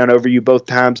touchdown over you both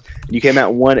times. And you came out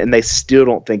and won, and they still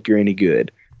don't think you're any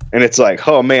good. And it's like,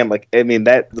 oh man, like, I mean,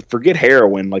 forget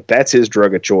heroin, like that's his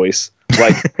drug of choice.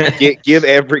 Like, give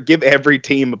every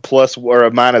team a plus or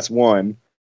a -1.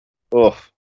 Oh,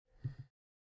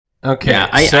 okay.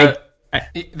 Yeah,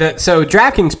 so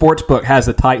DraftKings Sportsbook has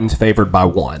the Titans favored by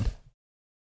 1.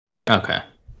 Okay,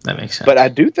 that makes sense. But I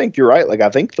do think you're right. Like, I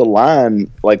think the line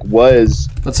was.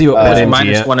 Let's see what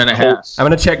BetMGM. -1.5. I'm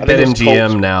going to check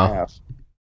BetMGM now.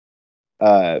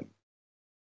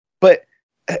 But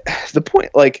the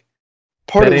point, like,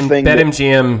 part of the thing.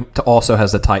 BetMGM also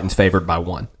has the Titans favored by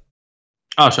 1.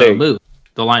 Oh, so it moved.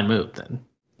 The line moved then.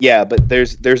 Yeah, but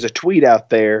there's a tweet out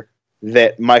there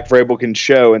that Mike Vrabel can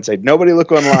show and say, nobody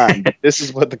look online. This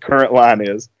is what the current line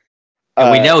is.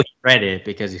 And we know he read it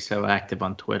because he's so active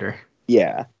on Twitter.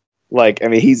 Yeah. Like, I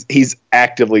mean, he's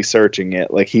actively searching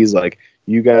it. Like, he's like,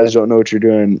 you guys don't know what you're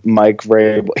doing, Mike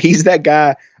Vrabel. He's that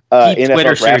guy. He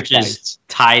Twitter searches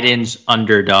Titans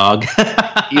underdog.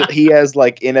 he has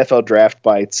like NFL draft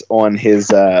bites on his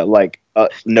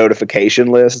notification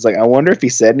list. It's like, I wonder if he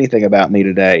said anything about me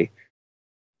today.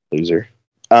 Loser.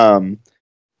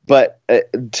 But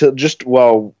to just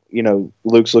while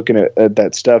Luke's looking at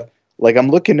that stuff, like, I'm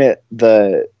looking at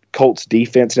the Colts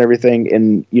defense and everything,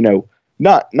 and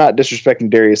not disrespecting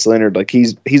Darius Leonard. Like,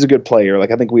 he's a good player.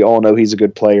 Like, I think we all know he's a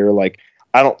good player. Like,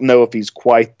 I don't know if he's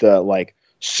quite the like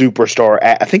superstar.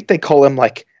 I think they call him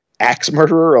like Axe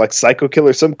Murderer or like Psycho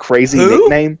Killer, some crazy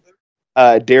nickname.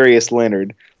 Darius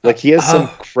Leonard. Like, he has some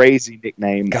crazy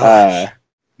nickname.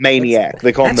 Maniac.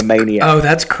 They call him the Maniac. Oh,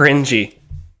 that's cringy.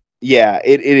 Yeah,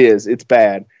 it is. It's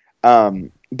bad.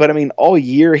 But I mean, all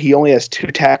year he only has 2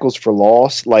 tackles for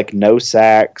loss, like no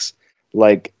sacks.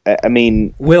 Like, I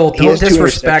mean, Will, don't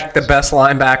disrespect the best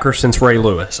linebacker since Ray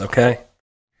Lewis, okay?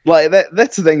 Like,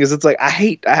 that's the thing, is it's like,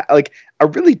 I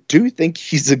really do think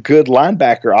he's a good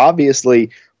linebacker, obviously,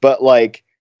 but like,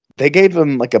 they gave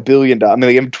him like $1 billion. I mean,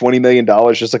 they gave him $20 million,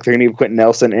 just like they're gonna give Quentin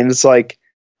Nelson, and it's like,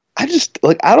 I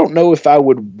don't know if I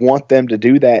would want them to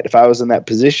do that if I was in that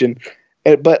position.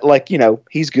 But like,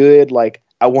 he's good. Like,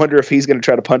 I wonder if he's going to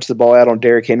try to punch the ball out on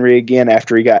Derrick Henry again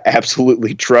after he got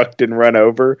absolutely trucked and run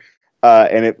over.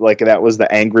 And it like that was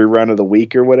the angry run of the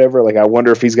week or whatever. Like, I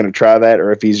wonder if he's going to try that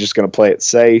or if he's just going to play it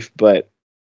safe. But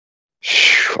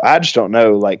I just don't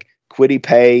know. Like, Kwity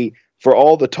Paye, for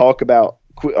all the talk about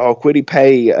Kwity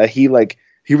Paye,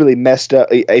 he really messed up.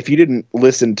 If you didn't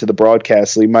listen to the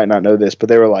broadcast, so you might not know this, but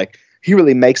they were like, he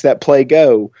really makes that play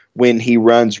go when he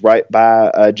runs right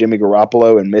by Jimmy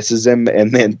Garoppolo and misses him,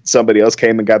 and then somebody else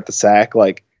came and got the sack.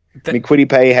 Like, I mean, Kwity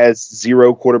Paye has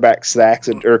 0 quarterback sacks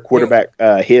or quarterback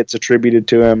hits attributed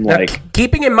to him. Now, like,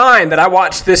 keeping in mind that I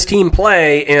watched this team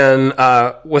play in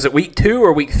was it week 2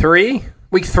 or week 3?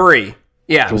 Week 3.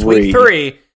 Yeah, it was week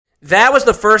 3. That was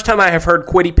the first time I have heard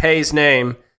Kwity Paye's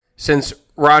name since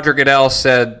Roger Goodell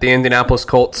said the Indianapolis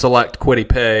Colts select Kwity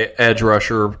Paye, edge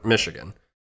rusher, Michigan.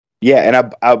 Yeah,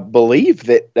 and I believe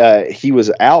that he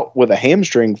was out with a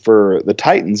hamstring for the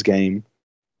Titans game.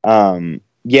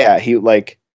 Yeah, he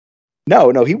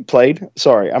no, he played.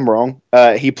 Sorry, I'm wrong.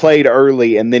 He played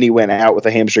early, and then he went out with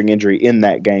a hamstring injury in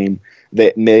that game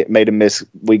that made him miss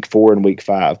week 4 and week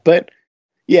 5. But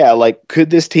yeah, like, could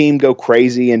this team go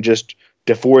crazy and just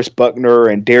DeForest Buckner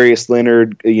and Darius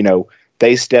Leonard,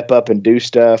 they step up and do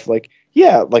stuff? Like,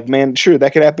 yeah, like, man, sure,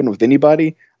 that could happen with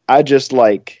anybody.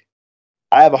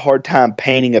 I have a hard time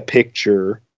painting a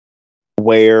picture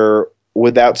where,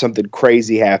 without something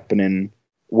crazy happening,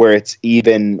 where it's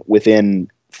even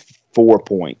within 4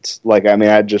 points. Like, I mean,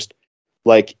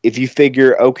 if you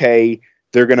figure, okay,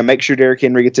 they're going to make sure Derrick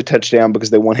Henry gets a touchdown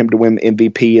because they want him to win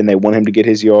MVP and they want him to get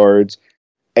his yards.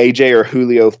 AJ or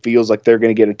Julio feels like they're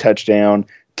going to get a touchdown.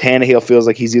 Tannehill feels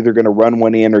like he's either going to run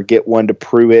one in or get one to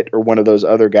Pruitt or one of those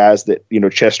other guys that,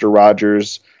 Chester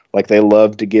Rogers, like, they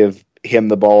love to give him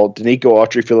the ball. Danico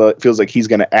Autry feels like he's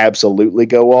going to absolutely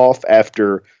go off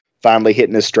after finally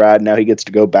hitting his stride. Now he gets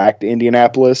to go back to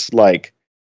Indianapolis. Like,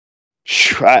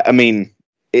 I mean,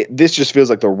 this just feels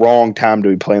like the wrong time to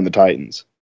be playing the Titans.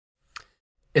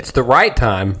 It's the right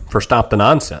time for Stop the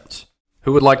Nonsense.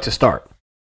 Who would like to start?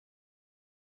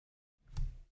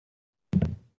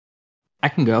 I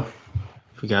can go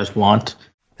if you guys want.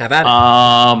 Have at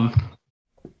it.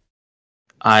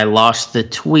 I lost the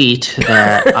tweet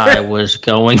that I was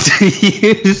going to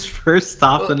use for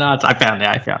Stop the Knots. I found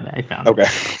it. Okay.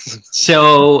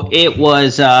 So it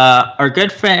was our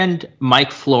good friend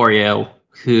Mike Florio,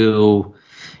 who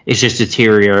is just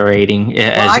deteriorating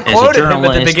I quoted him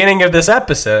at the beginning of this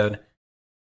episode.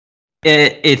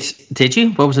 Did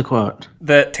you? What was the quote?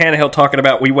 That Tannehill talking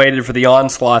about we waited for the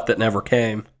onslaught that never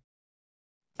came.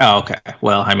 Oh, okay.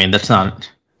 Well, I mean, it's not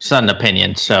an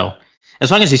opinion, so as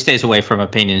long as he stays away from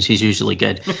opinions, he's usually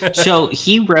good. So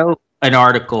he wrote an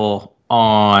article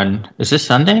on, is this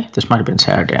Sunday? This might have been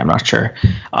Saturday, I'm not sure.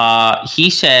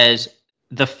 He says,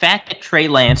 the fact that Trey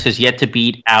Lance has yet to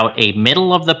beat out a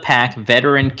middle-of-the-pack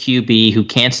veteran QB who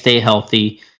can't stay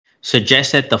healthy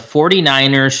suggests that the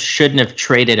 49ers shouldn't have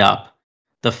traded up.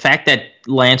 The fact that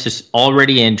Lance is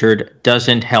already injured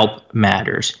doesn't help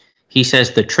matters. He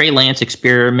says the Trey Lance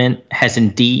experiment has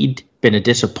indeed been a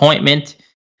disappointment.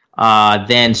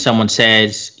 Then someone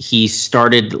says he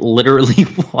started literally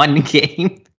one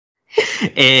game.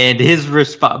 And his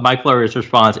Mike Florio's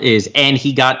response is, and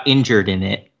he got injured in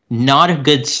it. Not a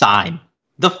good sign.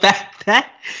 The fact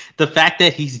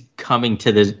that he's coming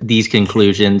to these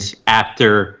conclusions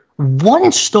after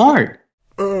one start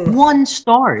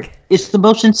is the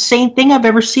most insane thing I've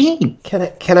ever seen.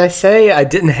 Can I say I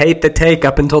didn't hate the take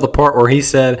up until the part where he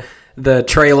said the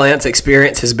Trey Lance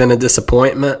experience has been a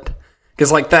disappointment?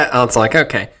 Because like that, it's like,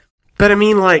 okay. But I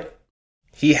mean, like,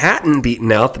 he hadn't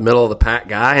beaten out the middle of the pack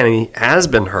guy, and he has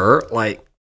been hurt. Like,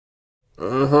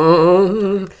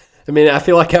 I mean, I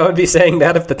feel like I would be saying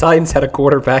that if the Titans had a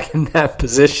quarterback in that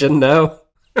position, no?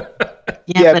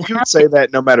 Yeah, you would say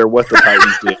that no matter what the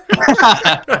Titans did.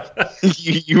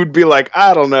 You would be like,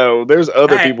 I don't know. There's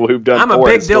other people who've done. I'm a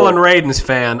big Dylan Radins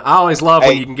fan. I always love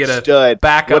when you can get a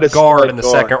backup guard in the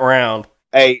second round.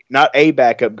 Hey, not a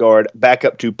backup guard,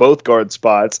 backup to both guard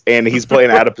spots, and he's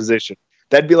playing out of position.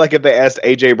 That'd be like if they asked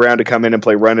A.J. Brown to come in and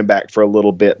play running back for a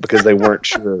little bit because they weren't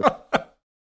sure.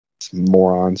 It's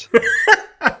morons.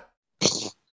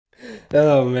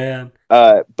 Oh, man.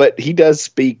 But he does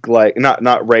speak like, not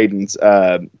Radins,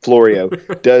 Florio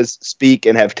does speak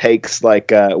and have takes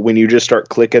like when you just start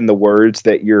clicking the words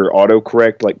that your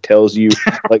autocorrect like tells you,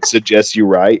 like suggests you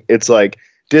right. It's like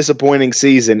disappointing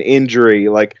season, injury,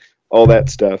 like all that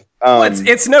stuff.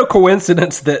 It's no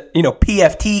coincidence that,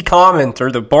 PFT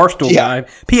commenter, the Barstool guy,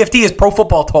 PFT is Pro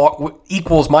Football Talk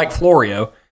equals Mike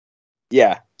Florio.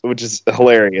 Yeah, which is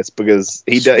hilarious because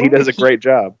he does a great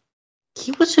job.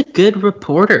 He was a good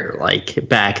reporter, like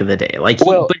back in the day.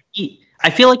 I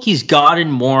feel like he's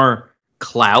gotten more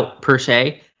clout per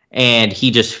se, and he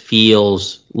just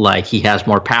feels like he has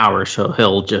more power. So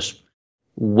he'll just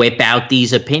whip out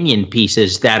these opinion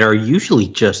pieces that are usually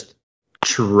just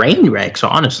train wrecks.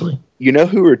 Honestly, you know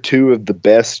who are two of the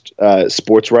best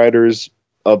sports writers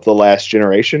of the last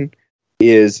generation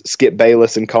is Skip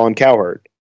Bayless and Colin Cowherd.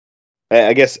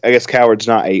 I guess Cowherd's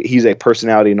he's a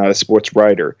personality, not a sports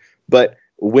writer. But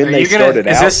when they started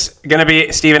out... Is this going to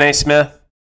be Stephen A. Smith?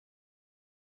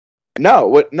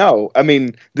 No. I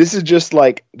mean, this is just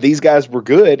like, these guys were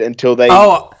good until they...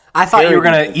 Oh, I thought you were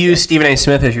going to use Stephen A.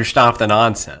 Smith as your Stop the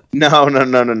Nonsense.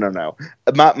 No.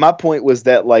 My point was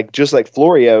that, like, just like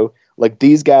Florio, like,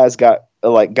 these guys got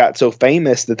so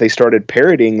famous that they started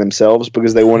parodying themselves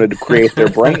because they wanted to create their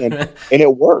brand, and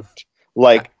it worked.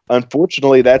 Like...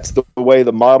 Unfortunately, that's the way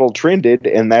the model trended,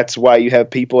 and that's why you have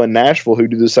people in Nashville who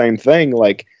do the same thing.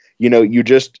 Like, you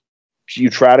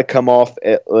try to come off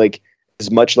like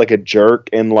as much like a jerk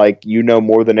and like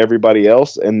more than everybody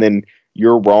else, and then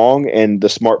you're wrong, and the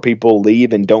smart people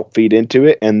leave and don't feed into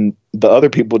it, and the other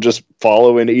people just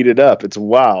follow and eat it up. It's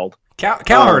wild.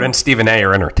 Cowherd and Stephen A.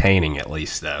 are entertaining, at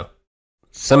least, though.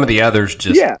 Some of the others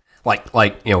just like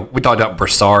we talked about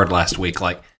Broussard last week,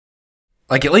 like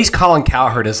at least Colin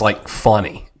Cowherd is like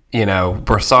funny,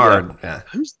 Broussard. Yeah.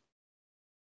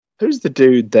 Who's the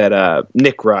dude that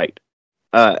Nick Wright?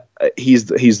 He's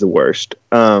the worst.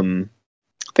 I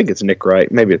think it's Nick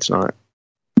Wright. Maybe it's not.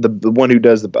 The one who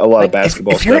does a lot of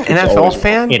basketball stuff. If you're an NFL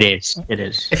fan, it is.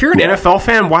 If you're an NFL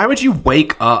fan, why would you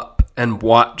wake up and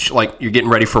watch, like, you're getting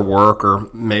ready for work, or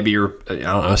maybe you're,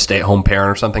 a stay-at-home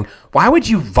parent or something? Why would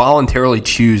you voluntarily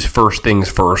choose First Things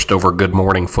First over Good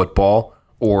Morning Football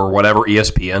or whatever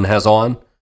ESPN has on?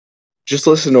 Just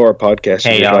listen to our podcast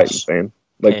if you're a Titans fan.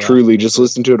 Truly, just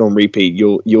listen to it on repeat.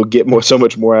 You'll get so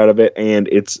much more out of it, and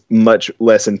it's much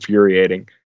less infuriating.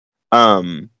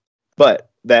 But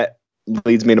that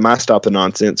leads me to my Stop the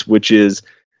Nonsense, which is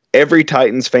every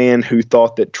Titans fan who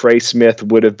thought that Trey Smith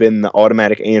would have been the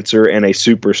automatic answer and a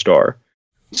superstar.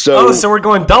 So we're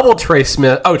going double Trey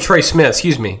Smith. Oh, Trey Smith,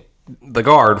 excuse me. the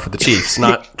guard for the Chiefs,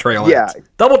 not Trey Lance. Yeah.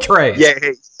 Double Trey. Yeah,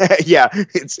 yeah.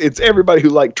 It's everybody who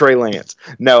liked Trey Lance.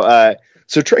 No,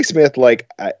 so Trey Smith, like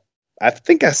I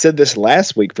think I said this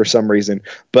last week for some reason,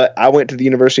 but I went to the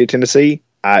University of Tennessee.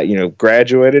 I,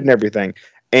 graduated and everything.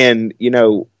 And,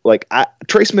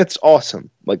 Trey Smith's awesome.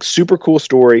 Like, super cool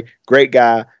story, great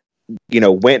guy,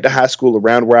 went to high school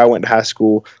around where I went to high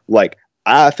school. Like,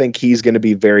 I think he's going to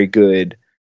be very good.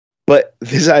 But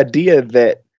this idea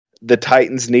that the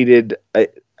Titans needed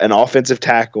an offensive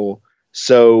tackle,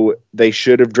 so they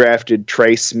should have drafted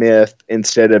Trey Smith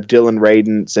instead of Dylan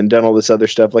Radins and done all this other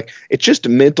stuff. Like, it's just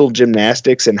mental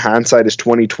gymnastics, and hindsight is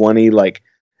 20/20. Like,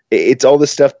 it's all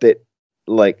this stuff that,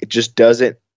 like,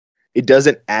 it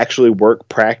doesn't actually work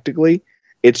practically.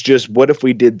 It's just, what if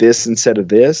we did this instead of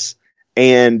this?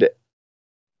 And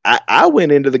I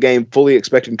went into the game fully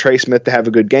expecting Trey Smith to have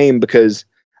a good game because,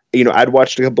 I'd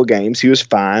watched a couple of games. He was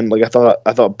fine. Like, I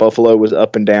thought Buffalo was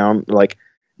up and down. Like,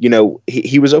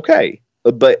 he was okay.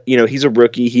 But, he's a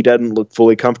rookie. He doesn't look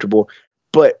fully comfortable.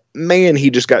 But, man, he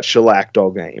just got shellacked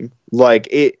all game. Like,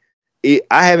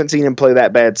 I haven't seen him play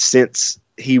that bad since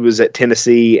he was at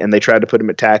Tennessee and they tried to put him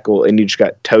at tackle and he just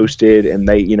got toasted, and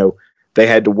they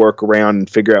had to work around and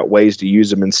figure out ways to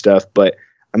use him and stuff. But,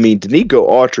 I mean, Danico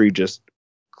Autry just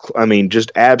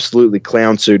absolutely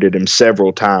clown suited him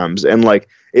several times. And, like,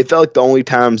 it felt like the only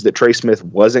times that Trey Smith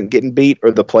wasn't getting beat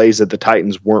are the plays that the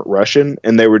Titans weren't rushing,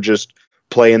 and they were just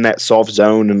playing that soft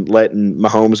zone and letting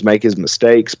Mahomes make his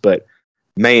mistakes. But,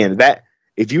 man,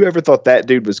 if you ever thought that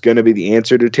dude was going to be the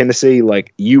answer to Tennessee,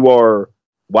 like, you are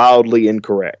wildly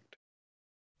incorrect.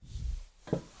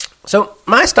 So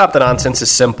my Stop the Nonsense is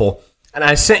simple, and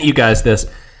I sent you guys this.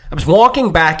 I was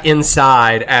walking back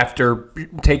inside after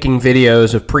taking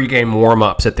videos of pregame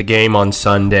warm-ups at the game on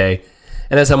Sunday,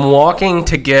 and as I'm walking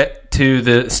to get to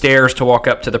the stairs to walk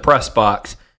up to the press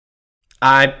box,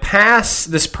 I pass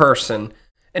this person.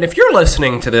 And if you're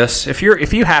listening to this, if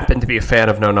you happen to be a fan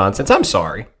of No Nonsense, I'm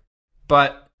sorry,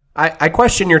 but I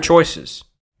question your choices.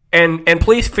 And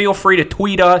please feel free to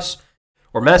tweet us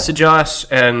or message us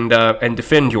and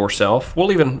defend yourself.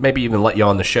 We'll maybe even let you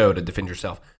on the show to defend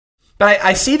yourself. But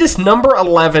I see this number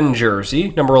 11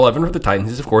 jersey. Number 11 for the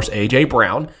Titans is, of course, A.J.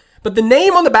 Brown. But the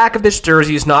name on the back of this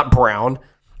jersey is not Brown,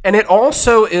 and it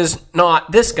also is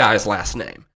not this guy's last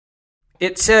name.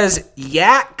 It says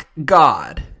Yak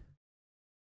God.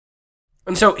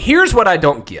 And so here's what I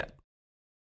don't get.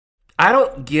 I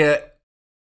don't get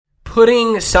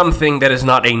putting something that is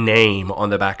not a name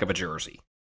on the back of a jersey.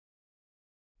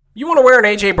 You want to wear an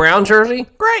A.J. Brown jersey?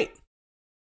 Great.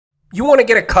 You want to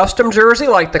get a custom jersey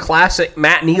like the classic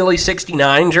Matt Neely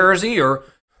 69 jersey, or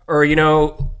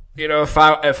if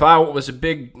I was a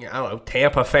big,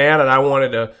 Tampa fan and I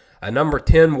wanted a number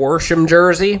 10 Worsham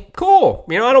jersey, cool.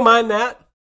 I don't mind that.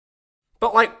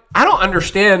 But, like, I don't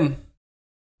understand.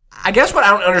 I guess what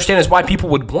I don't understand is why people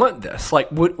would want this. Like,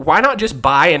 why not just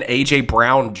buy an A.J.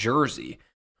 Brown jersey?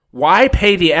 Why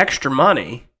pay the extra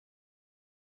money?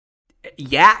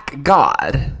 Yak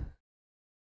God.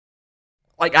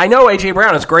 Like, I know A.J.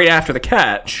 Brown is great after the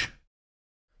catch,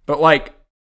 but, like,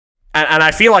 and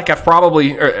I feel like I've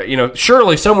probably,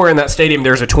 surely somewhere in that stadium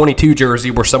there's a 22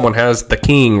 jersey where someone has the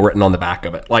King written on the back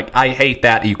of it. Like, I hate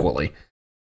that equally.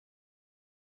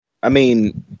 I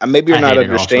mean, maybe you're not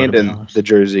understanding the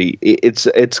jersey. It's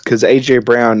because A.J.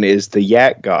 Brown is the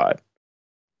Yak God.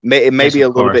 It may be a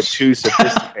little bit too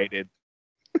sophisticated.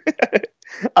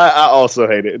 I also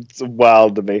hate it. It's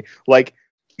wild to me. Like,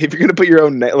 if you're going to put your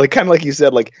own name, like, kind of like you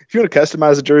said, like, if you want to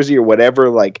customize a jersey or whatever,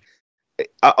 like,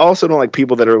 I also don't like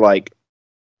people that are like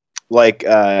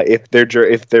if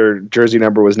their jersey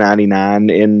number was 99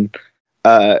 in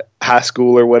high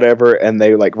school or whatever, and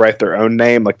they like write their own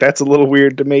name, like, that's a little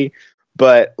weird to me.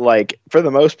 But, like, for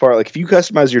the most part, like, if you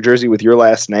customize your jersey with your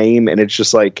last name and it's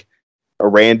just like a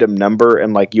random number,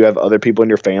 and like you have other people in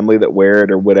your family that wear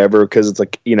it or whatever, because it's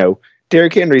like,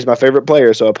 Derrick Henry's my favorite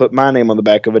player, so I put my name on the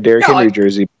back of a Derrick Henry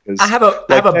jersey because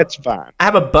that's fine. I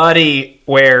have a buddy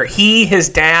where his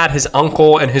dad, his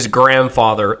uncle, and his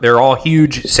grandfather, they're all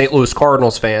huge St. Louis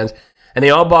Cardinals fans, and they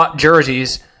all bought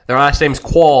jerseys. Their last name's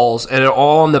Qualls, and it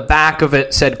all on the back of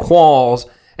it said Qualls,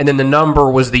 and then the number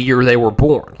was the year they were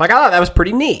born. Like, I thought that was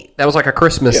pretty neat. That was like a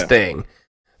Christmas thing.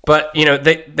 But,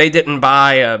 they didn't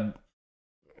buy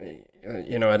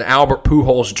an Albert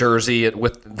Pujols jersey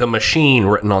with the machine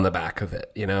written on the back of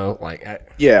it,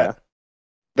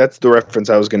 That's the reference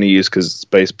I was going to use because it's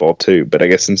baseball too, but I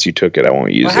guess since you took it, I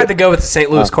won't use it. I had to go with the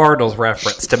St. Louis Cardinals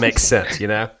reference to make sense,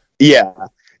 Yeah,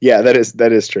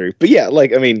 that is true. But yeah,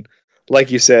 like, I mean,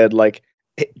 like you said, like,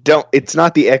 it's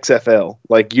not the XFL.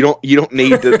 Like, you don't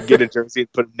need to get a jersey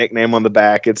and put a nickname on the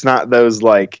back. It's not those,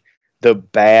 like, the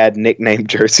bad nickname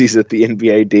jerseys that the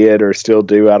NBA did or still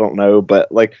do. I don't know,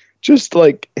 but like just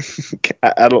like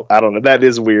I don't know. That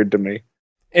is weird to me.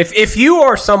 If you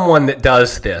are someone that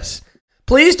does this,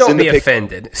 please don't be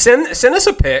offended. Send us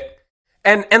a pic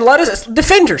and let us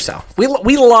defend yourself. We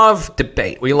love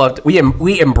debate.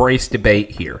 We embrace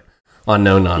debate here on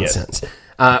No Nonsense.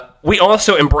 Yes. We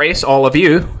also embrace all of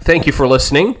you. Thank you for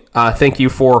listening. Thank you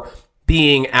for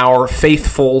being our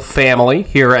faithful family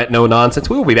here at No Nonsense.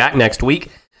 We will be back next week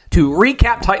to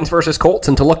recap Titans versus Colts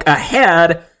and to look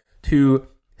ahead to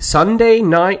Sunday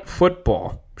Night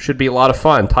Football. Should be a lot of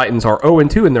fun. Titans are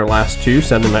 0-2 in their last 2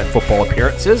 Sunday Night Football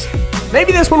appearances.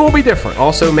 Maybe this one will be different.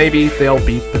 Also, maybe they'll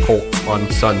beat the Colts on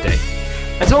Sunday.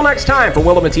 Until next time, for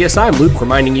Willem and TSI, I'm Luke,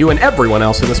 reminding you and everyone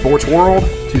else in the sports world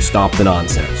to stop the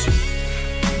nonsense.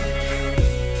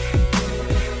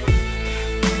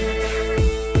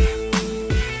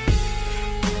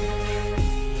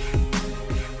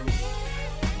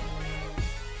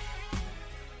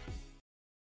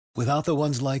 Without the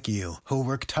ones like you, who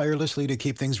work tirelessly to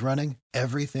keep things running,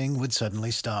 everything would suddenly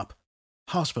stop.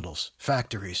 Hospitals,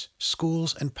 factories,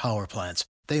 schools, and power plants,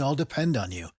 they all depend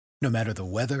on you. No matter the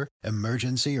weather,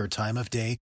 emergency, or time of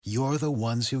day, you're the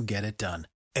ones who get it done.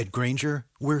 At Grainger,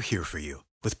 we're here for you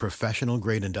with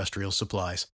professional-grade industrial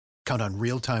supplies. Count on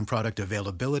real-time product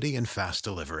availability and fast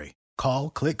delivery. Call,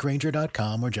 click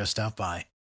Grainger.com, or just stop by.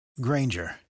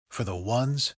 Grainger, for the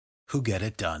ones who get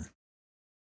it done.